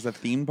if it was just a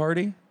theme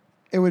party.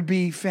 It would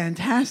be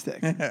fantastic.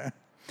 It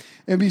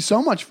would be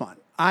so much fun.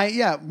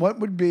 What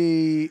would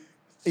be...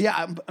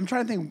 Yeah, I'm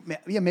trying to think.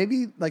 Yeah,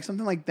 maybe like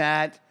something like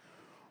that.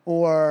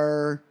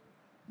 Or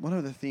what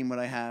other theme would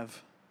I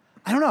have?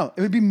 I don't know.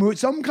 It would be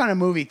some kind of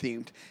movie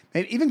themed.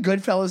 Maybe even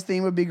Goodfellas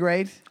theme would be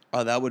great.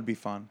 Oh, that would be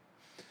fun.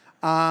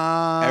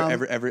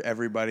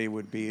 Everybody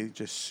would be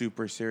just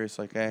super serious,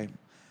 like, hey,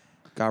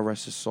 God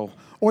rest his soul.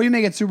 Or you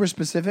make it super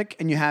specific,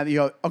 and you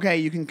go, okay,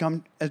 you can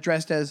come as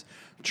dressed as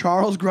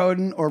Charles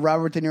Grodin or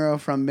Robert De Niro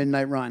from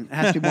Midnight Run. It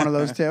has to be one of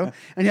those two.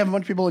 And you have a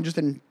bunch of people just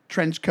in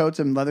trench coats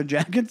and leather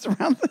jackets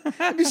around.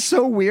 It'd be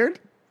so weird.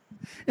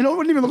 It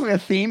wouldn't even look like a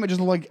theme. It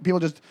just looked like people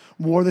just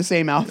wore the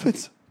same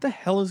outfits. What the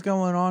hell is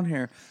going on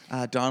here?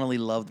 Donnelly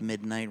loved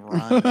Midnight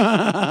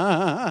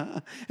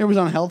Run. It was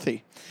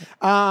unhealthy.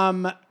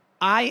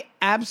 I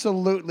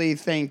absolutely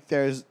think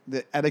there's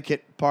the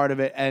etiquette part of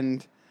it.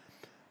 And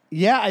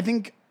yeah, I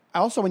think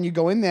also when you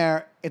go in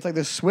there, it's like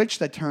the switch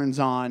that turns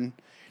on.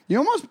 You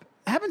almost, it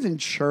happens in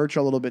church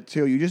a little bit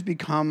too. You just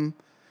become,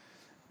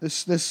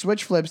 this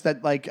switch flips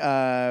that like,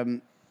 that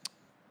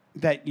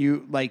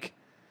you like,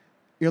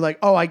 you're like,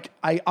 oh,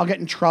 I'll get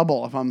in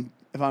trouble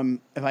if I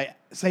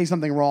say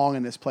something wrong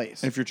in this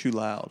place. If you're too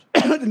loud.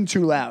 And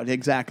too loud,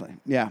 exactly.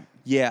 Yeah.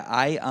 Yeah,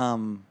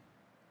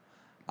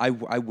 I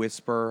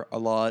whisper a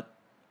lot,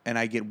 and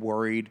I get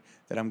worried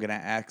that I'm gonna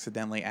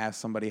accidentally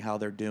ask somebody how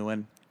they're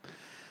doing.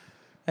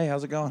 Hey,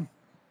 how's it going?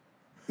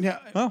 Yeah.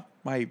 Oh,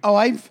 my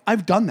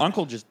I've done that.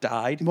 uncle just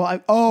died. Well,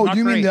 Not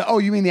you great.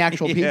 mean the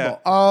actual people? Yeah.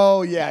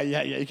 Oh, yeah.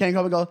 You can't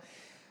go and go,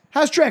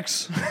 how's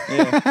tricks?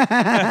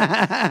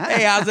 Yeah.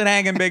 Hey, how's it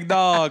hanging, big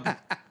dog?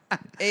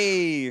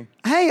 Hey,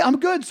 I'm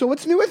good. So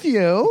what's new with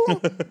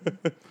you?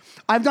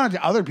 I've done it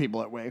to other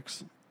people at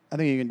wakes. I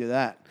think you can do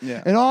that.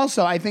 Yeah. And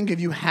also, I think if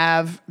you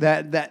have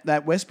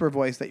that whisper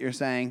voice that you're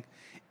saying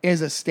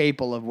is a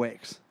staple of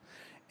wakes.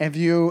 I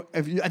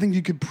think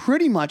you could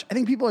pretty much. I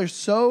think people are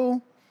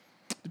so,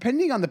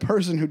 depending on the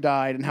person who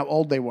died and how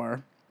old they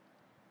were,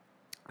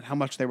 and how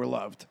much they were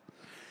loved.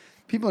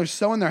 People are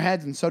so in their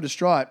heads and so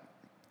distraught.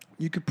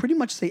 You could pretty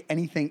much say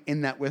anything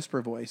in that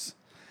whisper voice,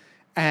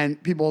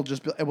 and people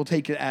will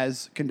take it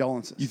as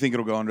condolences. you think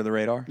it'll go under the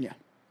radar? Yeah.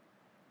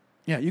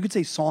 Yeah, you could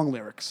say song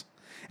lyrics,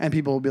 and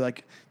people will be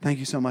like, thank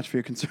you so much for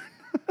your concern.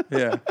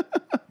 Yeah.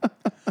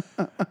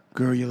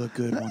 Girl, you look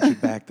good. Won't you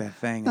back that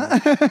thing up?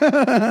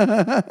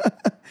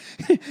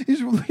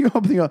 You go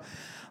up and you go,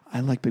 I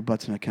like big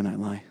butts and I cannot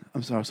lie.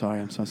 I'm so sorry.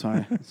 I'm so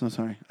sorry. I'm so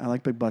sorry. I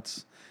like big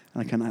butts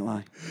and I cannot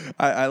lie.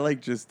 I like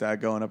just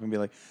going up and be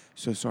like,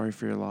 so sorry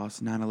for your loss.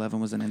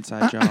 9/11 was an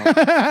inside job.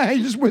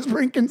 You're just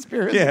whispering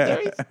conspiracy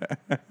theories.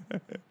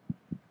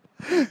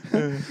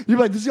 You're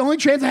like, this is the only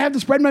chance I have to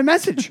spread my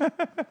message.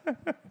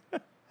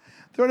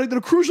 They're at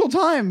a crucial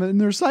time in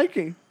their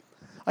psyche.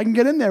 I can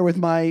get in there with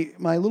my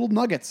little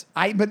nuggets.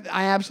 But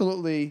I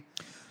absolutely,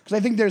 because I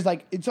think there's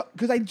like, it's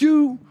because I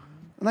do,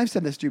 and I've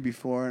said this to you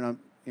before, and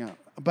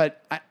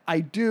but I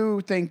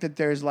do think that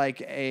there's like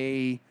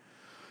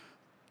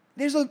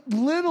there's a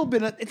little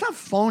bit of, it's not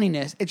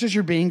phoniness, it's just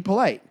you're being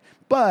polite.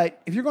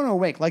 But if you're going to a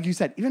wake, like you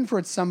said, even for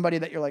it's somebody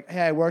that you're like,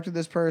 hey, I worked with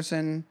this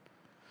person,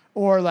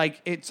 or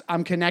like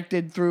I'm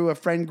connected through a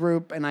friend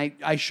group and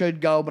I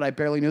should go, but I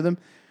barely knew them.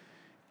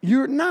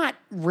 You're not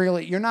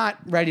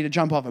ready to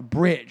jump off a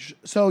bridge.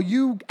 So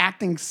you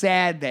acting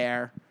sad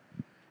there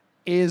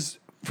is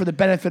for the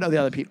benefit of the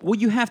other people. Well,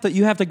 you have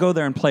to go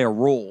there and play a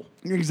role.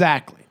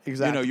 Exactly.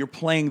 You're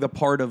playing the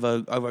part of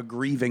a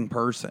grieving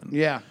person.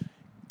 Yeah.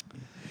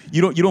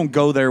 You don't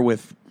go there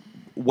with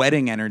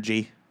wedding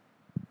energy.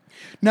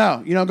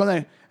 No, you don't go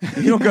there.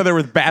 You don't go there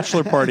with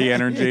bachelor party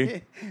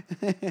energy.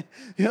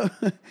 You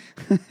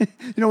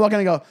don't walk in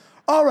and go,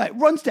 all right,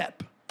 one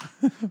step.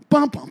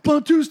 Bump, bump,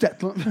 bump, two step.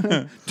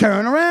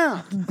 Turn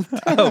around.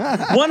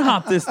 Oh, one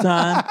hop this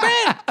time.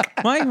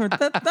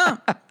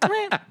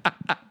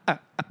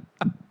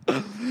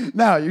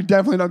 No, you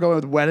definitely don't go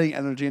with wedding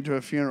energy into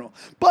a funeral.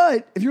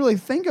 But if you really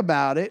think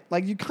about it,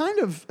 like you kind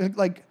of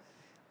like,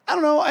 I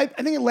don't know. I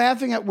think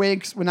laughing at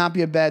wakes would not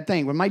be a bad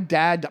thing. When my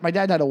dad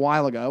died a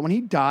while ago. When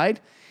he died,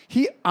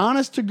 he,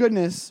 honest to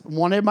goodness,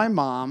 wanted my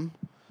mom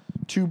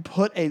to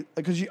put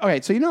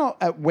so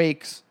at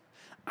wakes,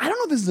 I don't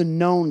know if this is a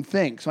known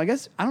thing. So I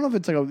guess, I don't know if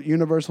it's like a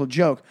universal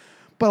joke,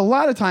 but a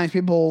lot of times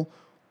people,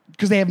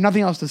 because they have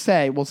nothing else to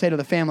say, will say to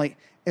the family,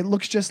 it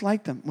looks just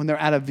like them when they're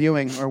at a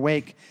viewing or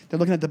wake. They're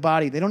looking at the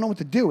body. They don't know what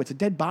to do. It's a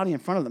dead body in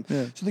front of them.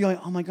 Yeah. So they're going,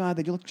 oh my God,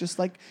 they look just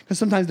like, because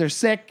sometimes they're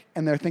sick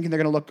and they're thinking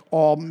they're going to look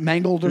all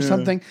mangled or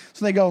something.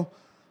 So they go,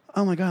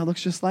 oh my God, it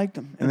looks just like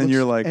them. And then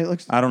you're like,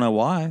 I don't know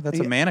why. That's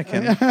a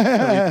mannequin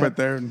that you put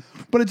there.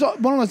 But it's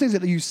one of those things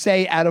that you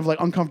say out of like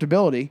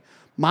uncomfortability.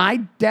 My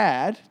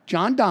dad,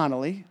 John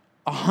Donnelly,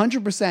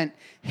 100%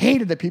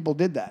 hated that people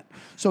did that.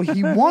 So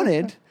he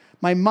wanted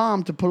my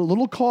mom to put a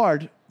little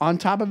card on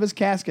top of his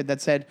casket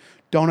that said,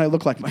 don't I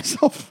look like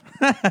myself?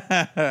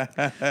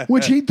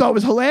 Which he thought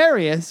was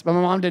hilarious, but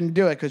my mom didn't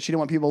do it because she didn't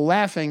want people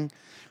laughing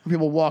when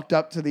people walked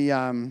up to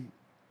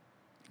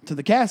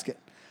the casket.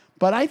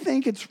 But I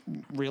think it's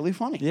really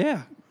funny.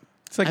 Yeah.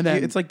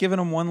 It's like giving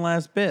them one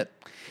last bit.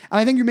 And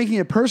I think you're making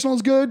it personal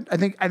is good. I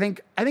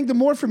think the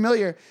more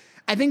familiar,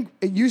 I think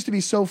it used to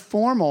be so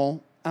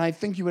formal, and I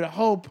think you would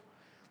hope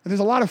that there's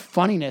a lot of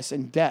funniness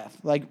in death.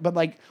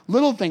 But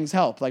little things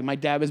help. Like my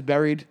dad was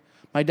buried.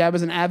 My dad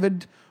was an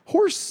avid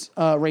horse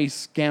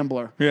race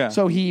gambler. Yeah.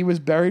 So he was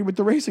buried with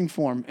the racing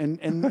form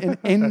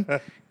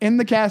in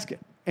the casket.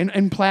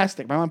 In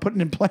plastic. My mom put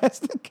it in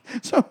plastic.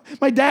 So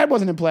my dad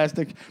wasn't in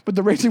plastic, but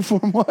the racing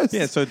form was.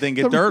 Yeah, so it didn't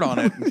get dirt on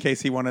it in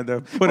case he wanted to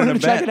put in a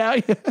bet. Check it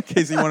out. Yeah. In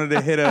case he wanted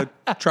to hit a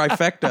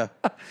trifecta.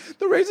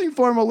 The racing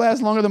form will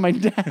last longer than my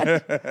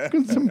dad.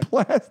 It's in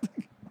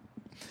plastic.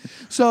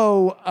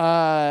 So,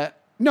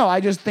 no, I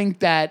just think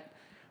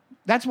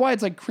that's why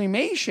it's like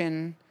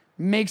cremation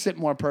makes it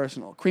more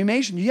personal.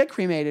 Cremation, you get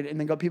cremated and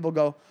then people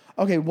go,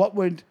 okay,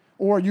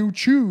 or you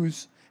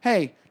choose,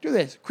 hey, do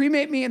this,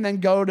 cremate me and then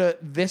go to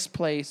this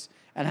place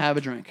and have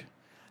a drink.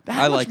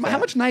 How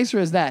much nicer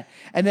is that?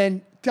 And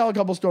then tell a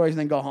couple stories and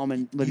then go home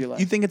and live your life.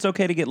 You think it's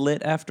okay to get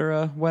lit after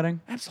a wedding?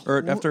 Absolutely.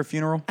 Or after a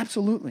funeral?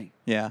 Absolutely.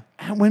 Yeah.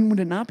 When would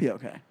it not be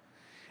okay?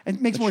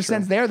 It makes more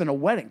sense there than a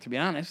wedding, to be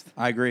honest.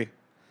 I agree.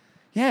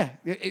 Yeah.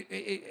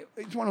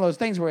 It's one of those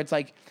things where it's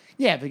like,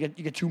 yeah, if you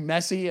get too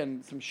messy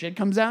and some shit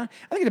comes out,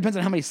 I think it depends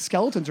on how many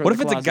skeletons are in the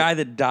closet. What if it's a guy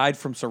that died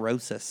from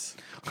cirrhosis?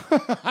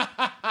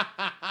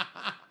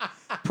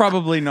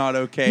 Probably not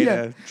okay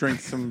to drink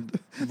some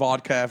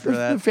vodka after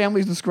that. The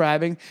family's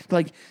describing,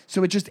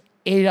 so it just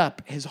ate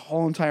up his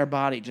whole entire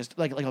body, just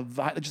like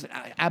just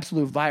an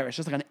absolute virus,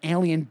 just like an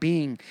alien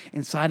being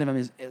inside of him.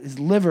 His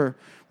liver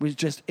was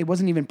it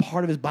wasn't even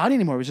part of his body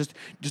anymore. It was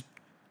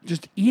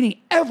just eating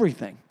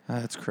everything.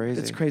 That's crazy.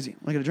 It's crazy.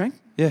 Want to get a drink?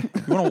 Yeah.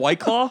 You want a White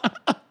Claw?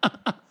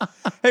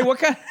 Hey, what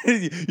kind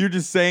of, you're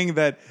just saying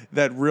that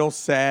real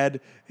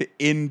sad,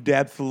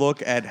 in-depth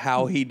look at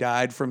how he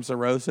died from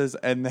cirrhosis,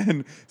 and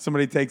then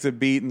somebody takes a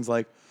beat and's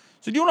like,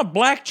 so do you want a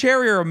black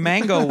cherry or a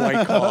mango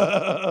White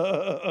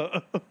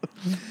Claw?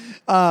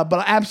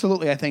 But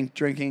absolutely, I think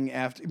drinking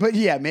after, but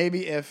yeah,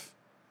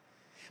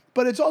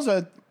 but it's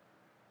also,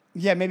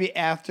 maybe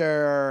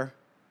after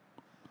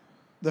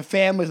the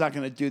family's not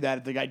going to do that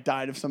if the guy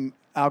died of some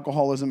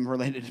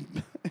alcoholism-related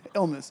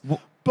illness.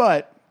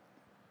 But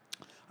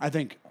I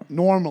think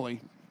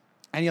normally,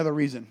 any other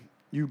reason,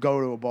 you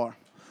go to a bar.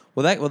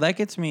 Well, that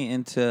gets me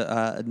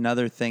into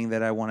another thing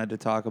that I wanted to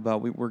talk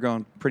about. We're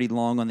going pretty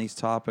long on these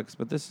topics,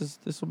 but this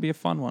will be a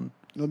fun one.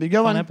 It'll be a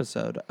good fun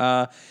episode.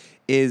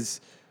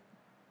 Is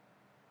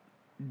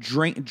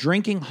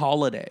drinking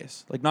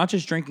holidays, like not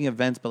just drinking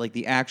events, but like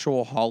the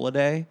actual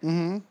holiday.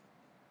 Mm-hmm.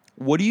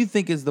 What do you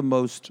think is the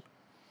most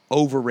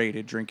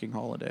overrated drinking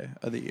holiday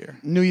of the year?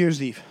 New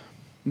Year's Eve.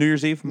 New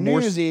Year's Eve? New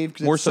Year's Eve.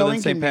 More so than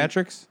St.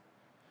 Patrick's?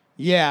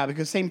 Yeah,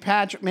 because St.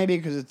 Patrick, maybe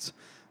because it's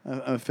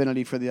an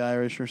affinity for the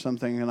Irish or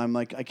something, and I'm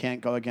like, I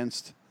can't go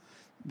against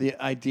the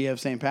idea of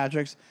St.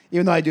 Patrick's,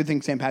 even though I do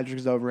think St.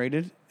 Patrick's is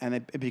overrated and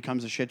it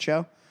becomes a shit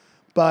show.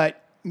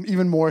 But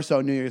even more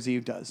so New Year's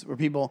Eve does, where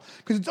people,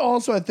 because it's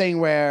also a thing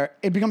where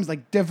it becomes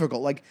like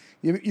difficult. Like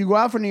you go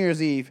out for New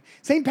Year's Eve.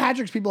 St.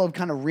 Patrick's people have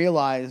kind of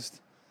realized,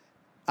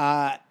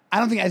 I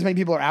don't think as many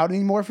people are out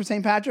anymore for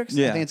St. Patrick's.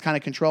 Yeah. I think it's kind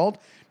of controlled.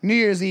 New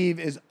Year's Eve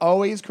is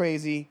always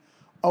crazy,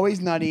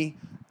 always nutty.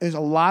 There's a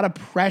lot of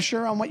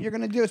pressure on what you're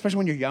going to do, especially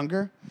when you're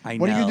younger. I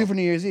What are you going know. to do for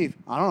New Year's Eve?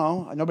 I don't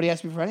know. Nobody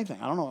asked me for anything.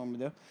 I don't know what I'm going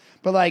to do.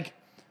 But like,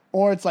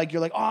 or it's like,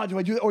 you're like, oh, do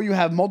I do it? Or you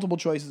have multiple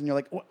choices and you're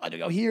like, oh, do I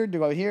go here?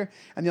 Do I go here?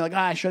 And you're like,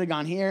 I should have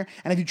gone here.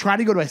 And if you try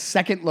to go to a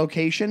second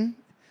location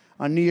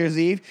on New Year's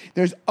Eve,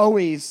 there's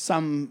always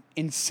some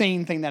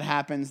insane thing that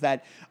happens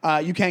that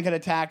you can't get a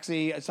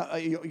taxi,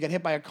 you get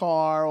hit by a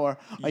car, or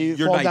you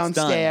Your fall night's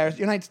downstairs. done.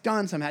 Your night's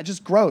done somehow. It's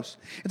just gross.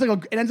 It's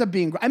like, it ends up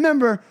being, I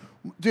remember,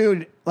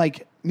 dude,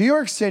 like New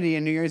York City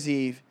and New Year's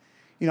Eve,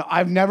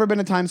 I've never been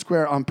to Times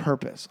Square on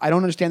purpose. I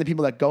don't understand the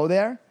people that go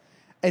there.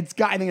 I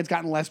think it's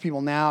gotten less people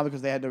now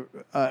because they had to,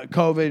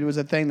 COVID was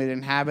a thing. They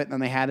didn't have it, and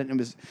then they had it, and it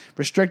was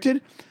restricted.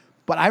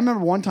 But I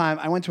remember one time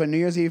I went to a New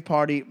Year's Eve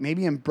party,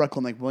 maybe in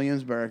Brooklyn, like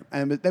Williamsburg,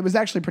 and it was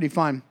actually pretty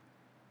fun.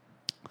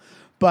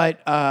 But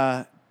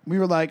we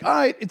were like, all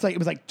right, it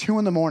was like 2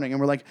 a.m, and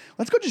we're like,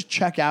 let's go just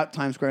check out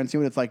Times Square and see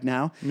what it's like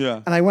now.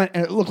 Yeah. And I went,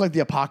 and it looked like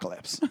the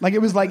apocalypse. Like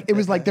it was like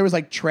there was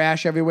like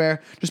trash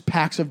everywhere, just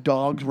packs of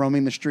dogs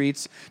roaming the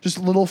streets, just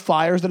little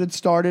fires that had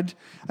started.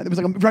 It was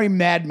like a very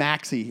Mad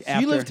Maxy.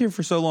 You lived here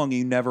for so long,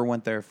 you never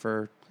went there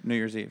for New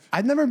Year's Eve.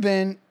 I've never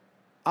been.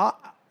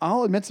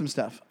 I'll admit some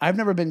stuff. I've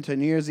never been to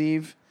New Year's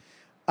Eve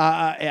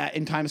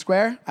in Times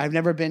Square. I've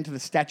never been to the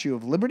Statue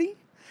of Liberty.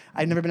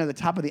 I've never been to the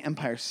top of the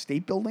Empire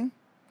State Building.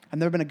 I've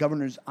never been to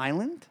Governor's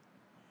Island.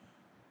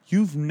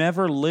 You've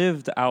never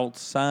lived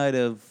outside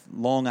of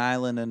Long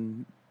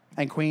Island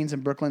And Queens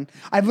and Brooklyn.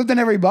 I've lived in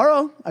every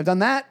borough. I've done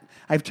that.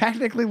 I've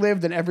technically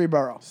lived in every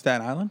borough.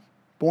 Staten Island?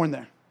 Born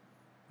there.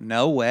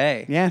 No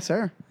way. Yeah,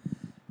 sir.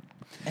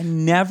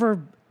 And never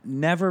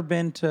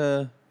been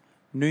to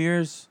New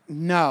Year's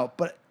No,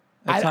 but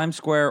at Times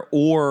Square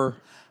or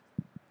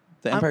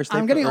the Empire State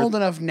I'm getting or- old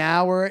enough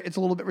now where it's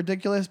a little bit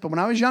ridiculous. But when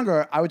I was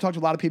younger, I would talk to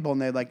a lot of people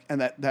and they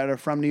that are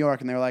from New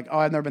York, and they were like, "Oh,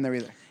 I've never been there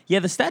either." Yeah,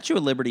 the Statue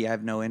of Liberty I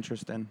have no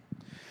interest in.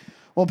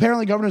 Well,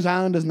 apparently Governor's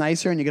Island is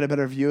nicer, and you get a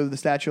better view of the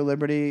Statue of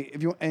Liberty.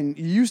 You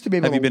used to be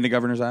able. Have you been to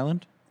Governor's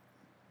Island?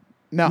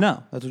 No.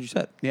 No, that's what you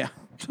said. Yeah,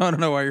 So I don't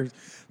know why you're.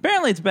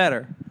 Apparently, it's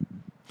better.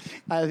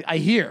 I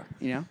hear.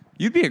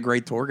 You'd be a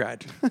great tour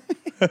guide.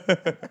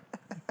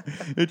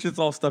 It's just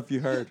all stuff you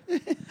heard.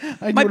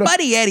 I My do it-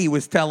 buddy Eddie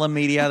was telling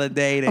me the other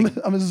day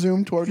that I'm a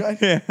Zoom tour guide.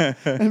 And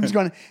I'm just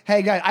going,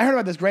 hey, guys, I heard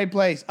about this great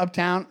place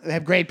uptown. They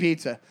have great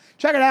pizza.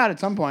 Check it out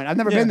at some point. I've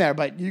never Yeah. been there,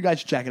 but you guys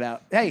should check it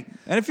out. Hey.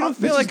 and if you don't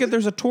this feel like is it,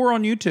 there's a tour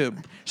on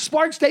YouTube.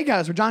 Spark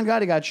Steakhouse where John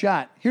Gotti got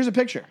shot. Here's a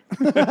picture.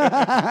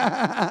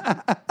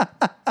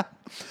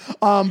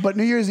 But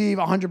New Year's Eve,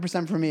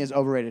 100% for me, is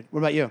overrated. What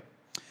about you?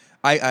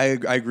 I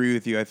agree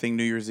with you. I think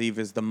New Year's Eve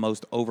is the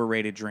most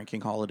overrated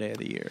drinking holiday of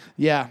the year.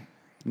 Yeah.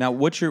 Now,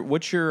 what do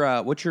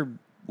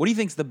you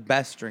think's the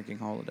best drinking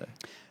holiday?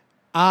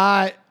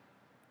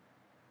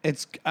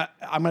 It's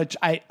I'm gonna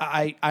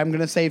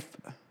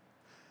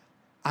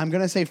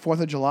say 4th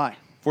of July.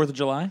 4th of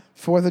July?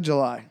 4th of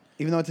July.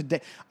 Even though it's a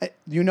day,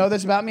 you know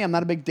this about me. I'm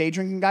not a big day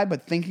drinking guy,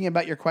 but thinking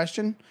about your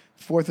question,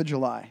 4th of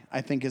July,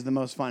 I think is the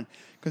most fun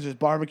because there's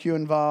barbecue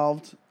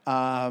involved.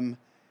 I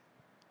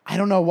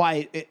don't know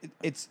why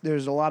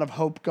there's a lot of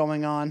hope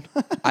going on.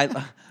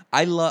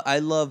 I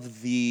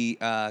love the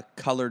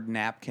colored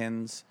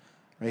napkins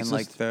and Racist.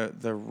 like the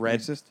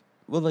red. Racist.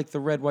 Well, like the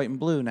red, white, and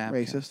blue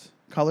napkin. Racist.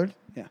 Colored?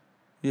 Yeah.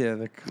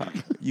 Yeah,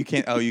 you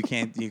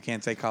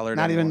can't say colored.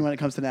 Not even anymore. when it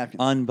comes to napkins.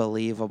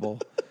 Unbelievable.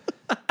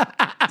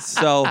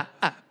 So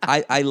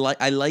I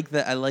like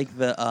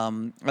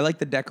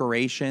the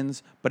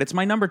decorations, but it's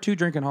my number 2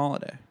 drinking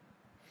holiday.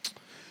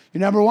 Your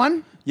number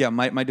one? Yeah,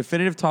 my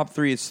definitive top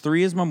 3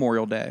 is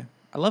Memorial Day.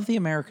 I love the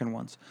American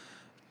ones.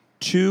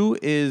 2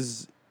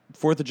 is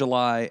 4th of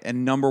July,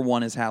 and number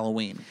 1 is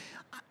Halloween.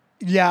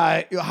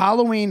 Yeah,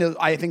 Halloween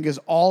I think is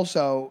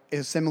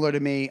similar to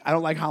me. I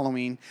don't like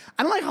Halloween.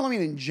 I don't like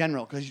Halloween in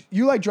general because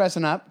you like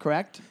dressing up,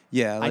 correct?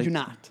 Yeah, I do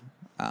not.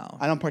 Oh,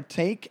 I don't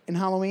partake in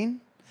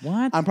Halloween.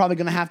 what? I'm probably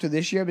going to have to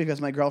this year because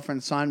my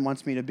girlfriend's son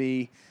wants me to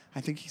be,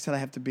 I think he said I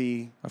have to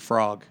be, A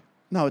frog.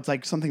 no, it's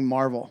like something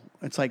Marvel.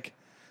 It's like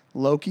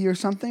Loki or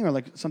something, or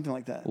like something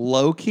like that.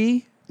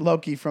 Loki?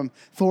 Loki from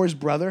Thor's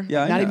brother.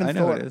 Yeah, Not I even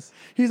know Thor. it is.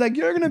 He's like,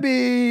 you're going to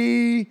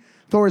be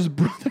Thor's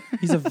brother.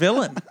 He's a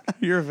villain.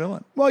 You're a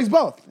villain. Well, he's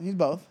both. He's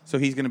both. So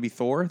he's going to be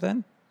Thor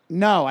then?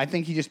 No, I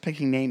think he's just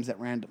picking names at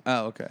random.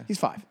 Oh, okay. He's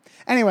 5.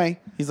 Anyway.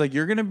 He's like,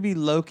 you're going to be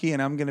Loki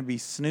and I'm going to be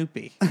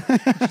Snoopy.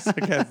 Just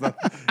like, they're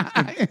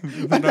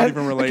not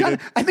even related.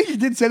 I think he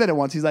did say that at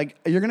once. He's like,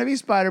 you're going to be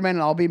Spider-Man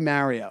and I'll be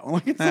Mario.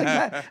 Like, it's like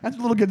that. That's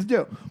what little kids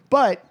do.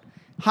 But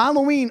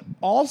Halloween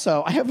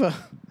also, I have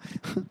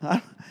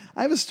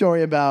a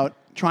story about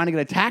trying to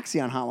get a taxi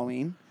on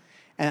Halloween,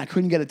 and I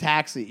couldn't get a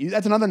taxi.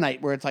 That's another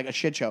night where it's like a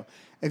shit show.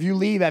 If you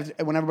leave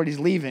when everybody's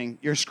leaving,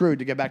 you're screwed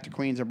to get back to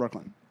Queens or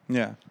Brooklyn.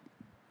 Yeah.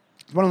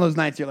 It's one of those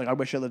nights you're like, I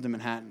wish I lived in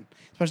Manhattan,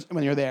 especially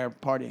when you're there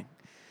partying.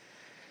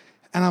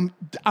 And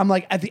I'm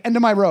like at the end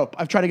of my rope.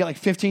 I've tried to get like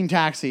 15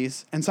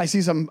 taxis, and so I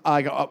see some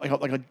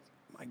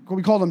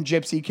we called them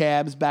gypsy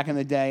cabs back in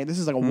the day. This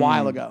is like a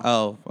while ago.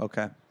 Oh,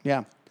 okay.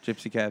 Yeah,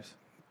 Gypsy cabs.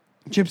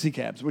 gypsy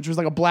cabs, which was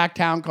like a black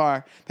town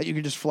car that you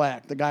could just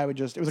flag. The guy would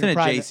just it was like a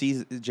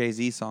private.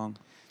 Jay-Z song.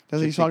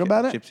 Does he talk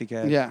about it? Gypsy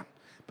cab. Yeah,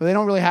 but they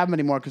don't really have them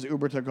anymore because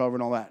Uber took over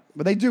and all that.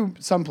 But they do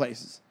some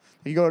places.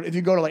 If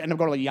you go to like end up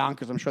going to like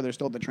Yonkers, I'm sure they're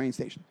still at the train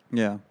station.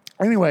 Yeah.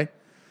 Anyway,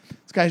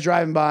 this guy's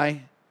driving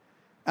by,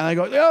 and I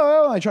go,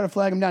 yo, I try to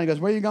flag him down. He goes,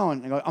 where are you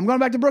going? I go, I'm going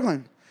back to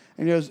Brooklyn.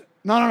 And he goes,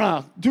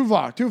 no, too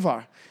far.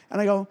 And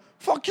I go,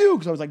 fuck you,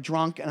 because I was like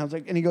drunk, and I was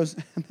like, and he goes,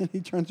 and then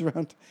he turns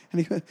around, and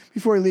he goes,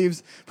 before he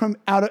leaves, from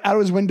out of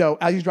his window,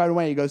 as he's driving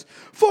away, he goes,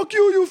 fuck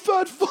you, you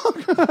fat fuck.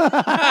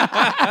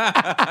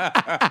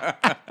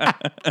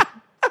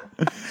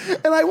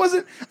 And I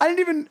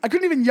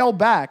couldn't even yell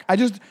back. I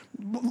just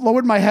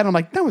lowered my head. I'm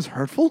like, that was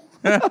hurtful.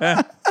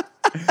 You're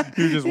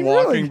just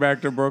walking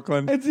back to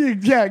Brooklyn.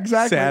 Yeah,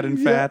 exactly. Sad and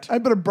fat. I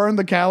better burn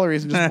the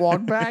calories and just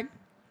walk back.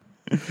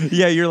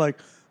 Yeah, you're like,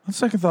 on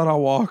second thought,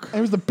 I'll walk.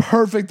 It was the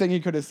perfect thing he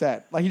could have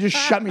said. Like, he just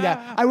shut me down.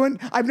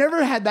 I've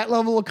never had that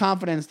level of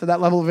confidence to that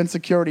level of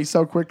insecurity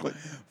so quickly.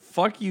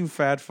 Fuck you,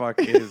 fat fuck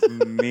is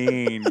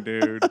mean,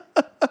 dude.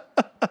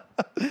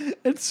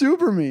 It's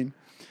super mean.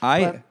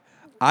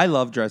 I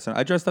love dressing.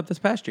 I dressed up this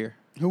past year.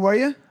 Who were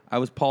you? I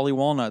was Paulie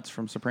Walnuts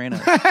from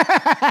Sopranos.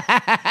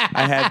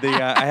 I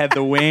had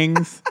the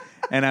wings,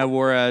 and I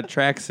wore a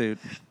tracksuit.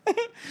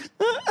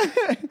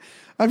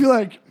 I feel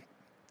like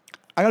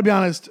I gotta be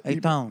honest. Hey,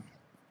 Tom.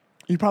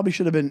 You probably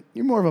should have been.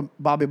 You're more of a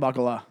Bobby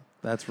Bacala.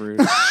 That's rude.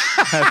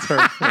 That's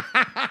hurtful.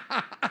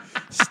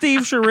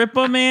 Steve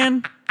Sharippa,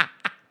 man.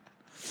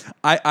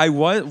 I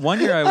was one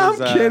year. I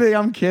was.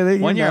 I'm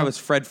kidding. One year I was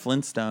Fred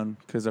Flintstone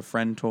because a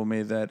friend told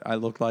me that I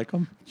looked like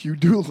him. You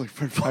do look like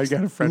Fred Flintstone.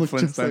 I got a Fred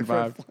Flintstone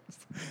vibe,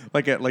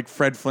 like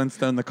Fred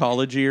Flintstone, the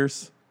college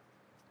years.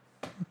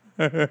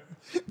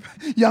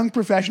 Young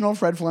professional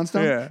Fred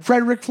Flintstone. Yeah.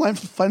 Frederick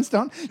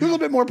Flintstone. You're a little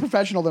bit more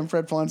professional than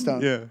Fred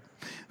Flintstone. Yeah.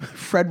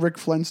 Frederick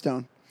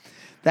Flintstone.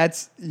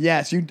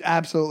 Yes, you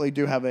absolutely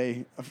do have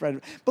a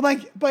Fred.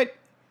 But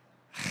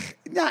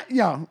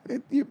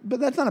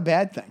that's not a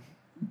bad thing.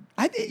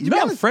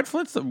 Fred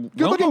Flintstone.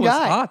 Good looking was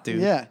guy. Hot,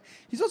 dude. Yeah.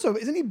 He's also,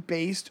 isn't he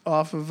based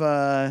off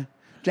of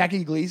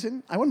Jackie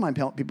Gleason? I wouldn't mind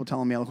people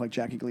telling me I look like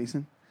Jackie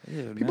Gleason.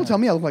 Ew, People tell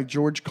me I look like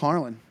George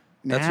Carlin.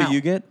 That's now. who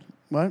you get?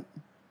 What?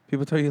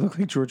 People tell you look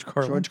like George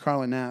Carlin? George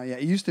Carlin now, yeah.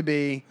 It used to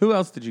be. Who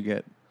else did you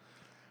get?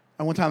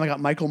 At one time I got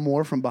Michael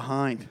Moore from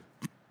behind.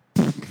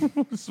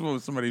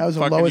 Somebody That was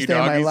the fucking lowest you day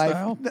of my doggy life.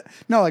 style?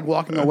 No, like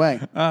walking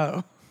away. Oh.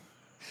 Of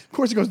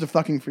course it goes to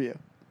fucking for you.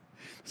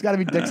 There's got to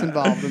be dicks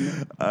involved in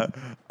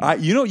it.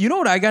 You know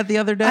what I got the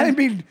other day? I didn't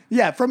mean,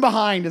 from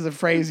behind is a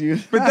phrase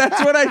used. But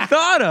that's what I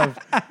thought of,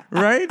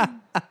 right?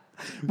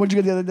 What'd you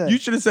get the other day? You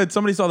should have said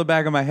somebody saw the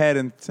back of my head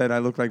and said I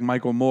look like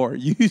Michael Moore.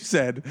 You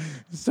said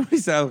somebody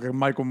said I look like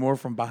Michael Moore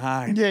from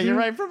behind. Yeah, you're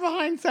right. From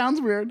behind sounds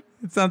weird.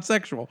 It sounds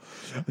sexual.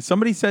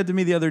 Somebody said to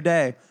me the other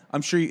day,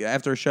 I'm sure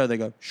after a show they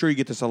go, sure you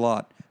get this a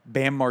lot.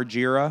 Bam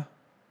Margera.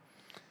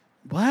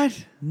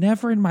 What?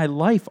 Never in my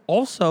life.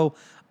 Also,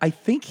 I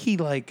think he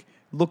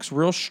looks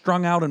real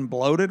strung out and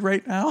bloated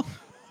right now.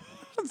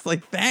 It's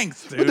like,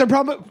 thanks, dude. But they're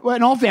probably,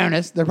 in all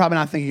fairness, they're probably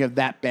not thinking of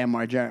that Bam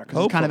Margera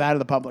because it's kind of out of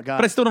the public eye.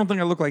 But I still don't think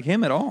I look like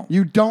him at all.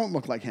 You don't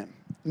look like him.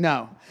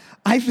 No.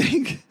 I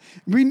think,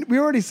 we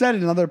already said it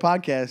in another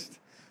podcast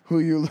who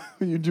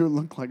you do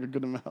look like a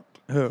good amount.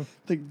 Who?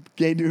 The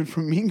gay dude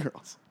from Mean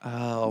Girls.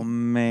 Oh,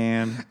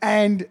 man.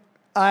 And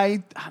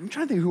I'm trying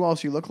to think who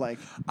else you look like.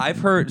 I've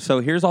heard, so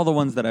here's all the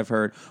ones that I've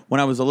heard. When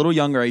I was a little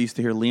younger, I used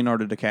to hear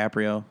Leonardo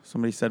DiCaprio.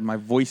 Somebody said my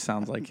voice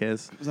sounds like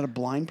his. Was that a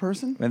blind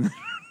person? And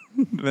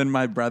then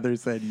my brother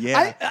said,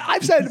 yeah.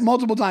 I've said it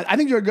multiple times. I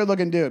think you're a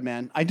good-looking dude,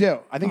 man. I do.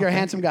 I think you're a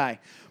handsome guy.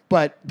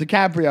 But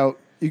DiCaprio,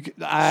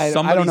 I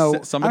don't know.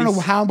 I don't know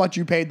how much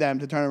you paid them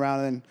to turn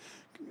around and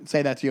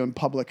say that to you in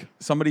public.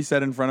 Somebody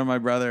said in front of my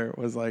brother,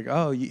 was like,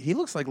 oh, he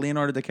looks like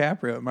Leonardo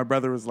DiCaprio. My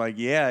brother was like,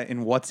 yeah,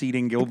 in What's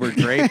Eating Gilbert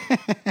Grape.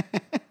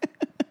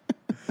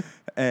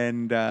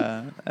 And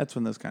that's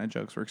when those kind of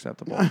jokes were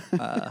acceptable.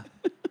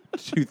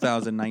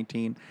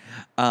 2019.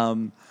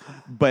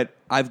 But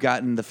I've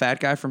gotten the fat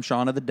guy from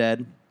Shaun of the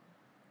Dead.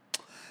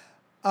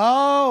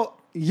 Oh,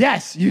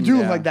 yes. You do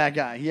look like that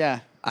guy. Yeah.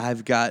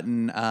 I've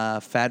gotten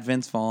Fat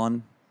Vince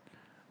Vaughn.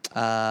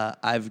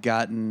 I've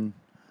gotten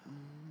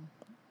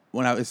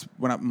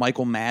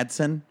Michael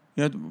Madsen.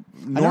 You know,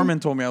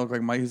 Norman told me I look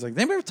like Mike. He's like, did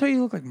anybody ever tell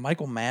you look like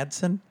Michael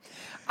Madsen?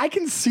 I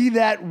can see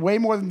that way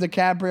more than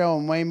DiCaprio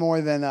and way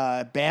more than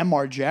Bam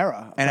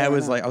Margera. And I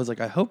was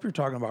like, I hope you're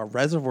talking about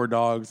Reservoir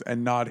Dogs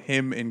and not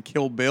him in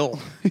Kill Bill.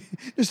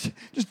 just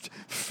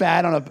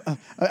fat on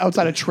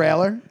outside a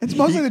trailer. It's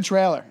mostly the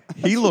trailer.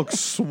 He looks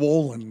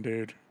swollen,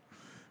 dude.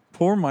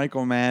 Poor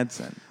Michael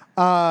Madsen.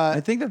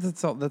 I think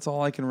that's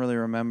all I can really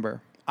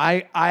remember.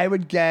 I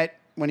would get,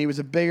 when he was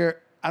a bigger,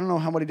 I don't know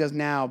what he does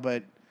now,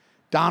 but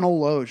Donald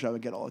Loge I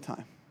would get all the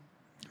time.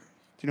 Do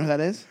you know who that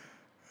is?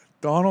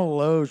 Donald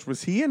Loge,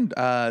 was he in...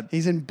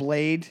 He's in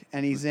Blade,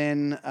 and he's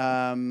in...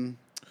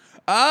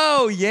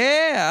 oh,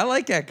 yeah, I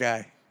like that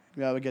guy.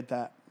 Yeah, I would get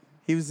that.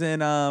 He was in...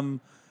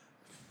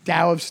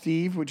 Tao of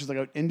Steve, which is like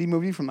an indie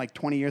movie from like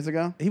 20 years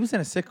ago. He was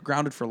in a sick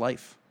Grounded for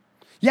Life.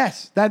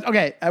 Yes.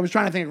 Okay, I was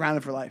trying to think of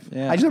Grounded for Life.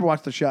 Yeah. I just never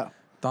watched the show.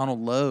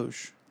 Donald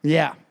Loge.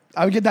 Yeah,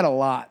 I would get that a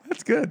lot.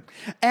 That's good.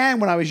 And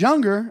when I was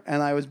younger,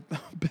 and I was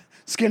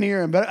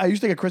skinnier and better, I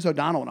used to get Chris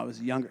O'Donnell when I was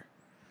younger.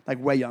 Like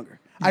way younger.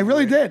 I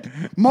really did.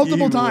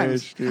 Multiple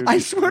times. Wish, I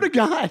swear to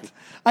God.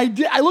 I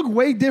did. I look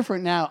way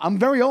different now. I'm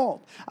very old.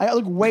 I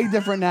look way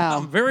different now.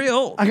 I'm very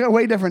old. I look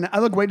way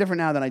different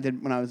now than I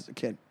did when I was a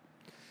kid.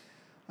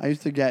 I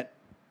used to get...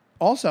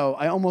 Also,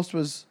 I almost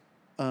was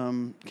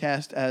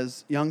cast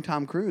as young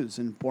Tom Cruise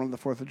in Born on the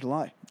 4th of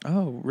July.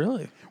 Oh,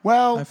 really?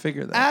 Well, I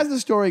figured that. As the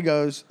story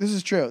goes, this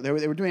is true. They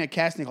were doing a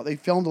casting call. They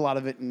filmed a lot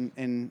of it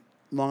in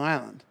Long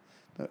Island.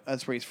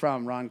 That's where he's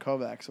from, Ron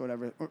Kovacs or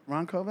whatever.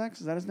 Ron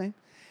Kovacs, is that his name?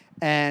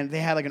 And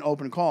they had like an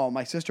open call.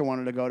 My sister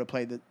wanted to go to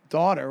play the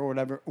daughter or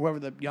whatever, whoever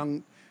the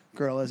young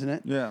girl is in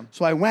it. Yeah.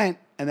 So I went,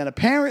 and then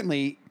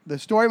apparently the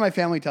story my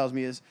family tells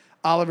me is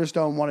Oliver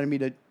Stone wanted me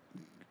to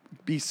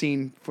be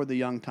seen for the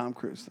young Tom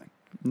Cruise thing.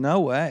 No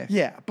way.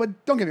 Yeah,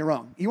 but don't get me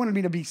wrong. He wanted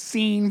me to be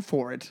seen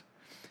for it.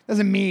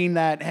 Doesn't mean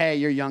that, hey,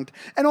 you're young.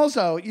 And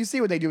also, you see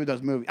what they do with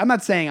those movies. I'm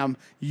not saying I'm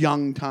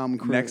young Tom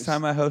Cruise. Next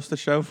time I host a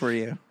show for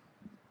you,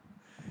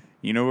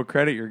 you know what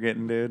credit you're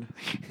getting, dude.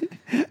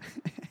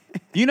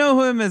 You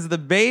know him as the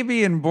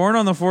baby in Born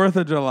on the 4th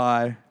of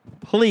July.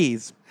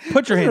 Please,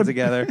 put your hands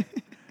together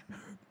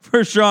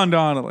for Sean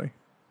Donnelly.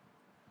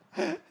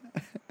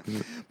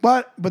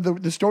 But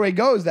the story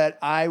goes that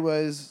I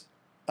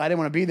didn't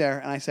want to be there,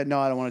 and I said, no,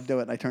 I don't want to do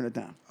it, and I turned it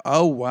down.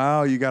 Oh,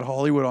 wow. You got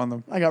Hollywood on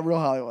them. I got real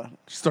Hollywood.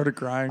 Started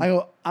crying. I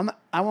go,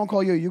 I won't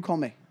call you, you call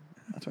me.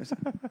 That's what I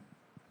said.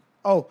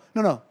 Oh,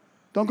 no.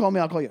 Don't call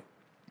me, I'll call you.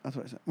 That's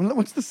what I said.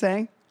 What's the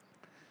saying?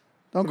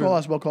 Don't call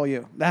us, we'll call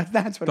you. That's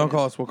what Don't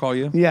call us, we'll call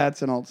you. Yeah,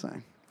 it's an old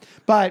saying.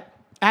 But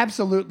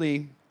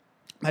absolutely,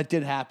 that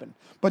did happen.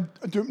 But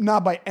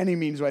not by any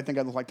means do I think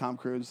I look like Tom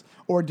Cruise,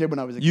 or did when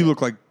I was a kid. You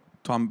look like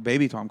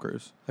baby Tom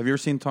Cruise. Have you ever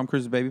seen Tom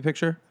Cruise's baby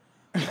picture?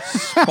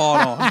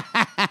 Spot on.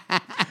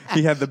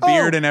 He had the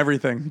beard and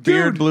everything.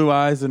 Beard, blue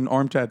eyes, and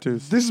arm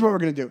tattoos. This is what we're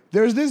going to do.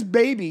 There's this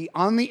baby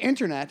on the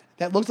internet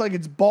that looks like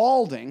it's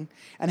balding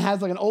and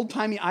has like an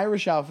old-timey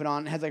Irish outfit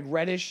on, has like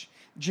reddish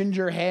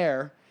ginger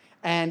hair,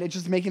 and it's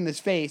just making this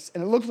face,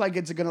 and it looks like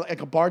it's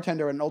like a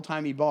bartender at an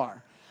old-timey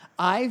bar.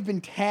 I've been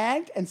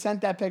tagged and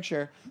sent that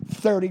picture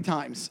 30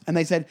 times, and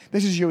they said,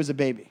 this is you as a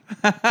baby.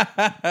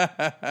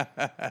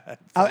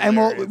 And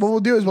what we'll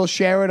do is we'll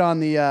share it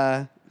on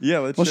the...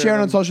 we'll share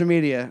it on social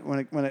media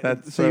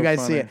so you guys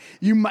funny.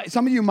 see it.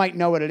 Some of you might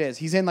know what it is.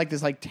 He's in like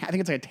this I think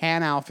it's like a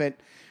tan outfit.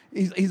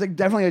 He's like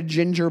definitely a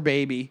ginger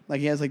baby.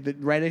 Like he has like the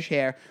reddish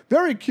hair.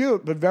 Very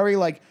cute, but very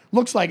like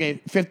looks like a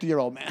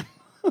 50-year-old man.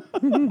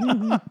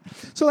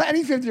 So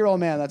any 50-year-old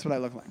man, that's what I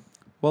look like.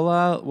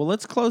 Well,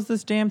 let's close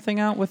this damn thing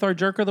out with our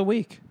jerk of the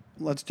week.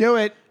 Let's do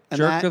it.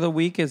 Jerk of the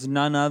week is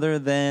none other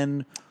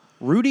than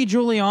Rudy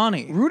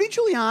Giuliani. Rudy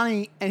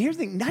Giuliani, and here's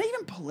the thing, not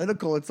even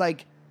political. It's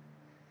like,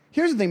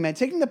 here's the thing, man.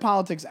 Taking the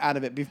politics out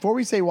of it, before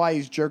we say why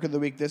he's jerk of the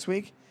week this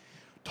week,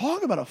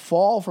 talk about a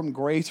fall from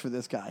grace for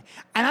this guy.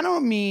 And I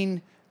don't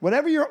mean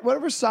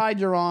whatever side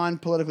you're on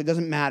politically,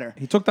 doesn't matter.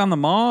 He took down the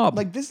mob.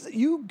 This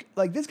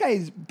guy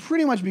has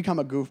pretty much become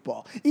a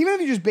goofball. Even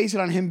if you just base it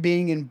on him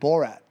being in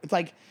Borat, it's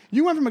like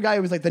you went from a guy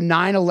who was like the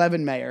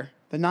 9/11 mayor,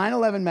 the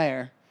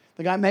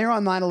guy mayor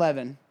on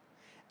 9/11,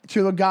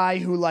 to a guy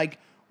who like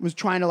was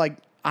trying to like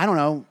I don't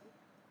know,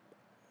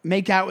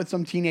 make out with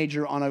some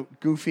teenager on a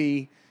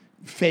goofy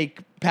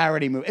fake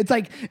parody movie. It's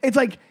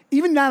like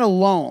even that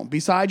alone,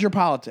 besides your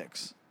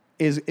politics,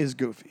 is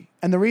goofy.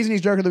 And the reason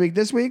he's jerk of the week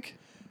this week.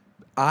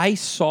 I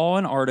saw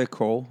an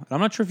article, and I'm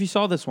not sure if you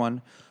saw this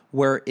one,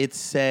 where it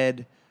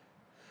said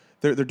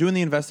they're doing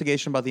the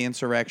investigation about the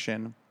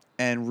insurrection,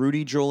 and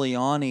Rudy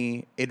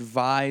Giuliani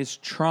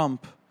advised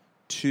Trump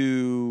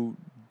to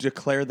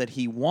declare that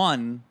he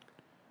won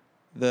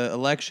the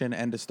election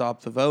and to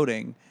stop the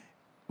voting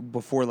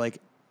before like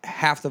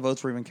half the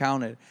votes were even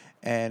counted.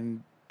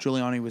 And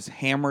Giuliani was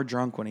hammered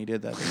drunk when he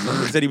did that.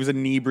 He said he was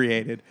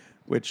inebriated,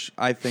 which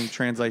I think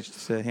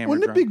translates to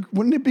hammered drunk.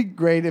 Wouldn't it be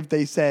great if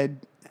they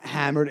said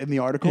hammered in the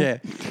article? Yeah.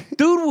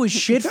 Dude was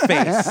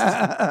shit-faced.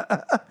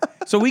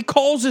 So he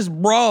calls his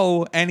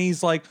bro, and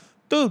he's like,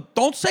 dude,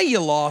 don't say you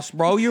lost,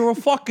 bro. You're a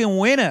fucking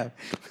winner.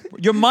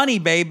 Your money,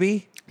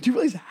 baby. Do you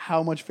realize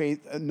how much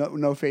faith,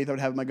 no faith I would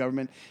have in my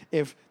government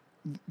if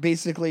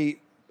basically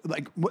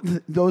like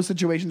those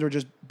situations were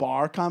just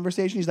bar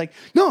conversation? He's like,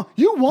 no,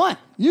 you won.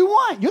 You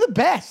won. You're the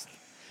best.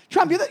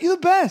 Trump, you're the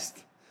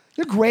best.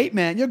 You're great,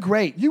 man. You're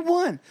great. You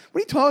won. What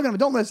are you talking about?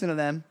 Don't listen to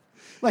them.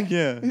 Like,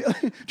 yeah.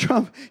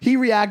 Trump, he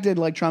reacted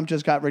like Trump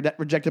just got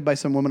rejected by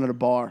some woman at a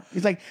bar.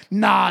 He's like,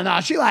 nah,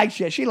 she likes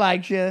you. She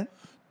likes you.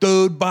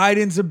 Dude,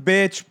 Biden's a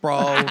bitch,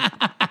 bro.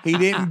 He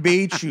didn't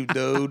beat you,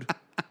 dude.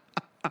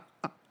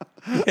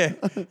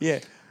 Yeah.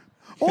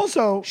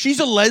 Also, she's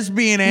a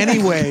lesbian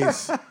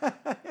anyways.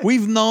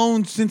 We've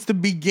known since the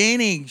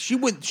beginning.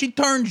 She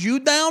turns you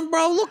down,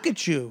 bro. Look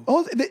at you.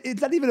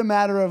 it's not even a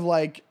matter of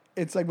like,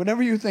 it's like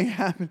whatever you think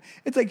happened.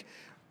 It's like,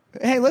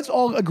 hey, let's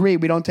all agree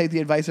we don't take the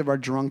advice of our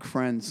drunk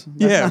friends.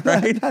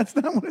 Right? That's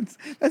not what it's.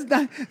 That's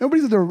not.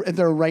 Nobody's at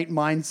their right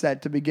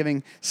mindset to be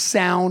giving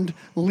sound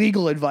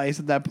legal advice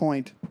at that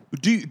point.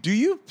 Do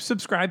you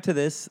subscribe to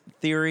this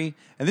theory?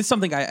 And this is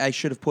something I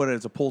should have put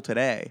as a poll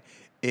today.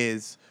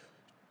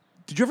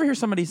 Did you ever hear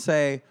somebody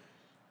say,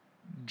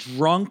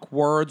 drunk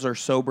words are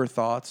sober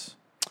thoughts?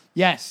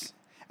 Yes,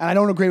 and I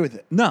don't agree with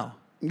it. No,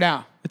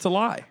 It's a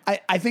lie.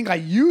 I think I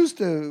used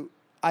to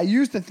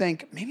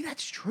think maybe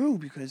that's true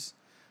because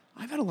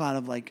I've had a lot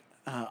of like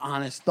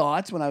honest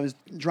thoughts when I was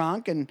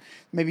drunk and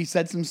maybe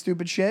said some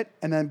stupid shit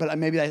but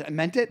maybe I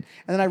meant it,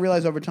 and then I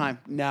realized over time,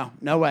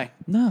 no way,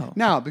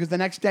 no, because the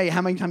next day,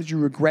 how many times do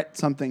you regret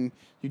something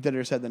you did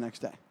or said the next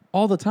day?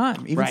 All the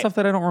time, even stuff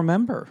that I don't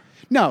remember.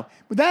 No,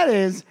 what that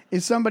is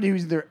somebody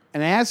who's either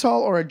an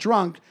asshole or a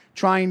drunk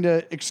trying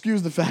to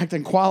excuse the fact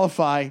and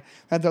qualify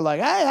that they're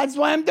like, hey, that's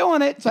why I'm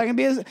doing it. So I can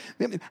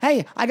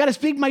hey, I got to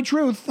speak my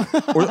truth.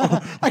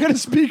 I got to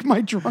speak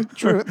my drunk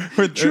truth.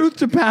 Truth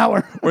to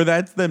power. Or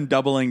that's them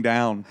doubling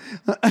down.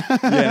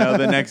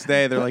 The next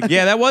day they're like,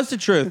 yeah, that was the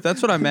truth.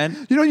 That's what I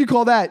meant. You know what you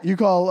call that? You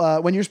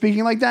call, when you're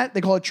speaking like that,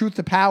 they call it truth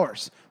to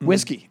powers.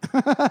 Whiskey.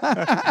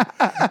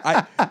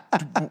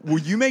 Will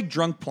you make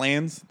drunk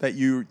plans that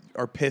you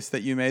are pissed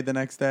that you made the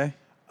next day?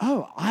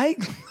 Oh,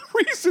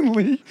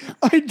 recently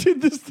I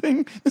did this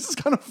thing. This is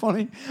kind of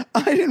funny.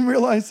 I didn't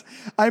realize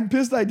I'm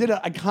pissed I did it.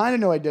 I kind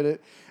of know I did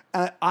it.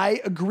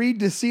 I agreed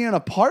to see an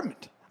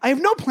apartment. I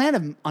have no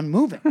plan on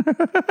moving. And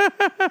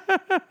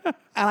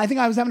I think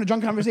I was having a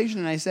drunk conversation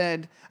and I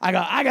said, I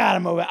got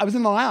to move it. I was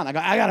in the lounge. I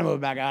got to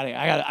move back out of here.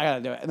 I got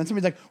to do it. And then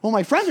somebody's like, well,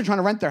 my friends are trying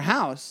to rent their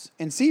house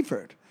in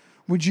Seaford.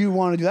 Would you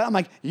want to do that? I'm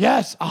like,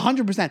 yes,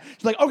 100%.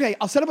 She's like, okay,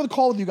 I'll set up a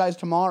call with you guys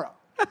tomorrow.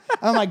 And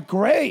I'm like,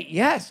 great,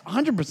 yes,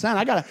 100%.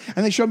 I got to.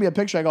 And they showed me a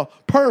picture. I go,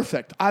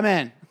 perfect, I'm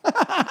in.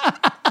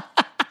 I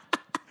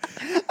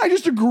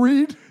just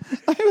agreed.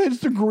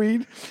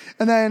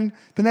 And then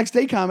the next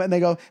day come and they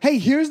go, hey,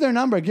 here's their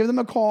number. Give them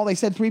a call. They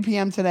said 3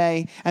 p.m.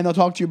 today, and they'll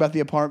talk to you about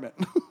the apartment.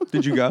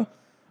 Did you go?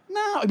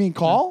 No, I mean,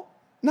 call?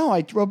 No,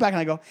 I wrote back and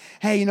I go,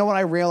 hey, you know what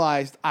I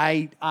realized?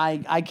 I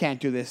can't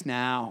do this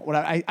now.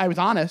 I was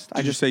honest.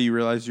 Did you say you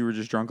realized you were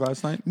just drunk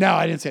last night? No,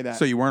 I didn't say that.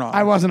 So you weren't honest?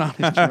 I wasn't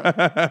honest.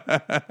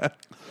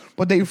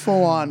 But she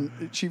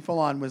full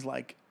on was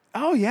like,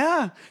 oh,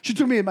 yeah. She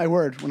took me at my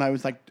word when I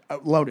was like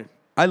loaded.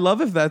 I love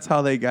if that's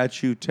how they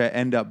got you to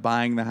end up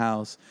buying the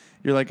house.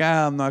 You're like,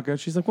 I'm not good.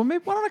 She's like, well,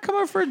 maybe why don't I come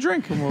over for a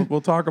drink and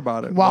we'll talk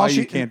about it. Why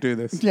you can't do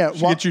this. Yeah,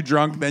 she gets you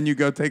drunk, then you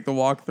go take the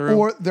walk through.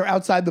 Or they're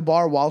outside the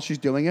bar while she's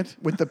doing it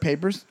with the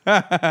papers.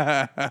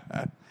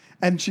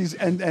 And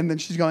then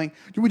she's going,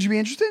 would you be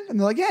interested? And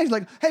they're like, yeah. She's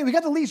like, hey, we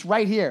got the lease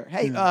right here.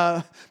 Hey,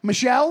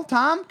 Michelle,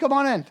 Tom, come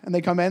on in. And they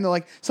come in. They're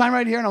like, sign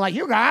right here. And I'm like,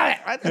 you got it.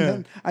 Right? And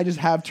then I just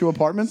have 2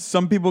 apartments.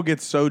 Some people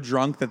get so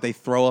drunk that they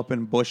throw up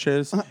in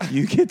bushes.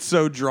 You get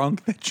so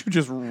drunk that you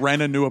just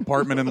rent a new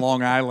apartment in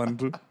Long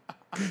Island.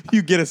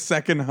 You get a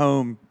second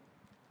home.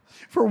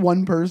 For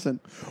one person.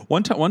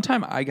 One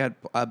time I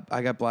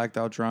got blacked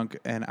out drunk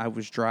and I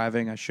was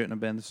driving. I shouldn't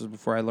have been. This was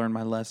before I learned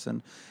my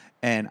lesson.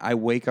 And I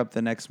wake up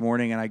the next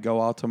morning and I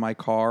go out to my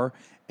car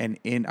and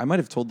I might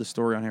have told the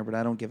story on here, but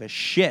I don't give a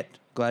shit.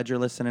 Glad you're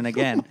listening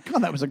again. Oh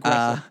God, that was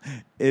aggressive.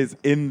 Is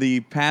in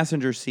the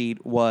passenger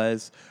seat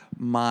was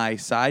my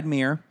side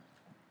mirror,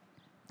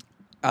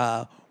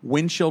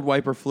 windshield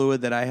wiper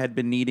fluid that I had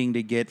been needing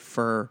to get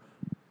for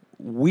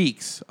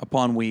weeks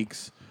upon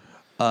weeks,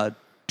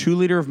 2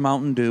 liter of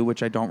Mountain Dew,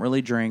 which I don't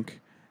really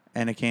drink,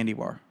 and a candy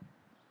bar,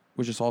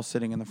 which is all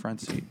sitting in the front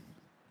seat.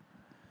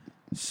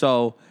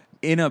 So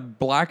in a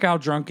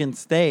blackout drunken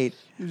state,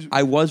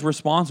 I was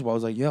responsible. I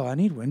was like, yo, I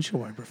need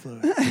windshield wiper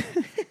fluid.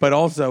 But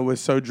also was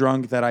so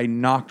drunk that I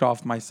knocked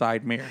off my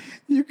side mirror.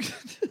 You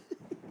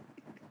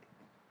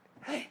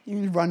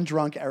run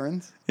drunk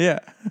errands? Yeah.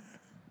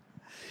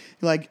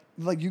 Like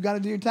you got to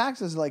do your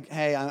taxes. Like,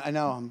 hey, I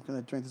know I'm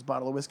going to drink this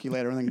bottle of whiskey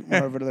later and then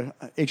go over to the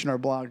H&R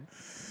blog.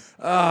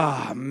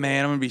 Oh,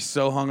 man, I'm going to be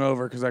so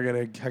hungover because I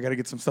gotta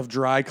get some stuff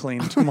dry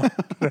cleaned tomorrow.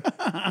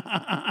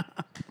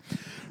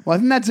 Well, I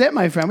think that's it,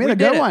 my friend. We had a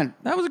good one.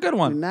 That was a good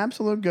one. An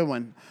absolute good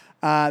one.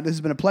 This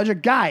has been a pleasure.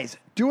 Guys,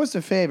 do us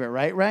a favor,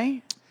 right,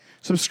 Ray?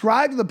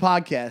 Subscribe to the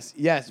podcast.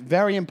 Yes,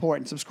 very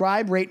important.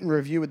 Subscribe, rate, and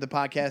review with the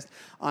podcast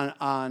on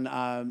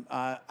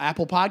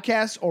Apple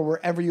Podcasts or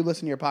wherever you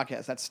listen to your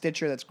podcast. That's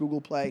Stitcher, that's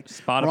Google Play.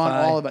 Spotify. We're on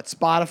all of it.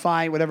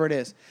 Spotify, whatever it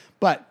is.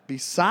 But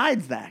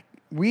besides that,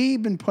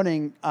 we've been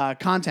putting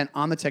content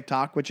on the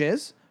TikTok, which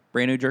is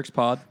Brand New Jerks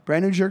Pod.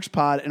 Brand New Jerks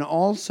Pod. And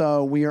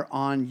also, we are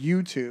on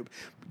YouTube.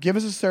 Give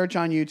us a search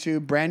on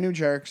YouTube, Brand New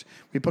Jerks.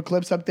 We put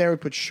clips up there. We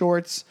put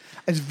shorts.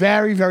 It's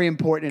very, very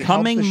important.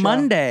 Coming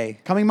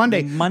Monday. Coming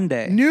Monday.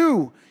 Monday.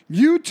 New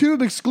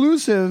YouTube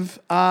exclusive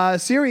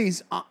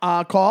series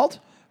called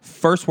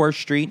First Worst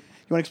Street.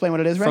 You want to explain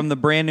what it is, Ray? From the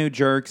brand new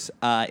Jerks.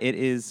 It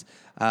is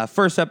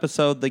first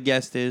episode. The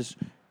guest is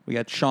we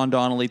got Sean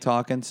Donnelly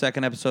talking.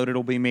 Second episode,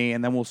 it'll be me,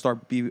 and then we'll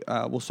start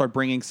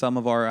bringing some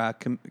of our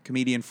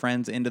comedian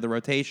friends into the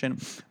rotation.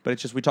 But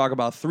it's just we talk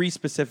about 3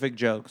 specific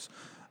jokes.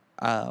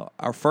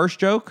 Our first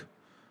joke,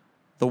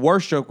 the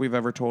worst joke we've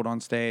ever told on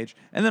stage,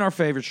 and then our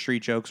favorite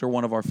street jokes or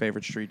one of our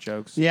favorite street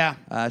jokes. Yeah.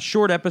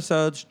 Short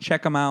episodes.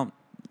 Check them out.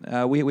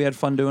 We had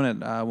fun doing it.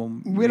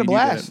 We had a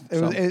blast. It,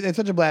 so. It's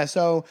such a blast.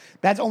 So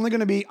that's only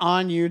going to be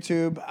on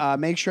YouTube.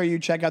 Make sure you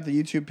check out the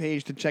YouTube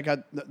page to check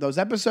out those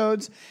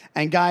episodes.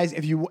 And guys,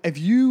 if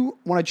you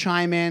want to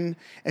chime in,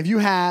 if you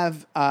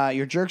have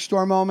your jerk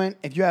store moment,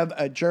 if you have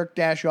a jerk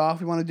dash off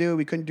we want to do,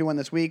 we couldn't do one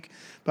this week,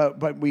 but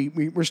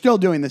we're still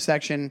doing this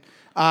section.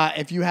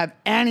 If you have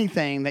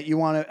anything that you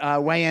want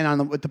to weigh in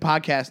on with the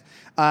podcast,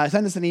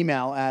 send us an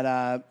email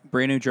at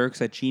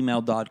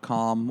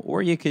brandnewjerks@gmail.com,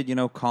 or you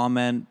could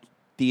comment.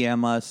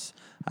 DM us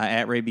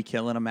at Ray B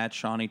Killin'. I'm at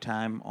Shawnee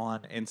Time on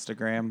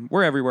Instagram.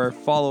 We're everywhere.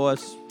 Follow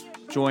us,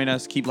 join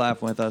us, keep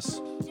laughing with us.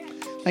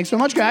 Thanks so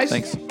much, guys.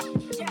 Thanks.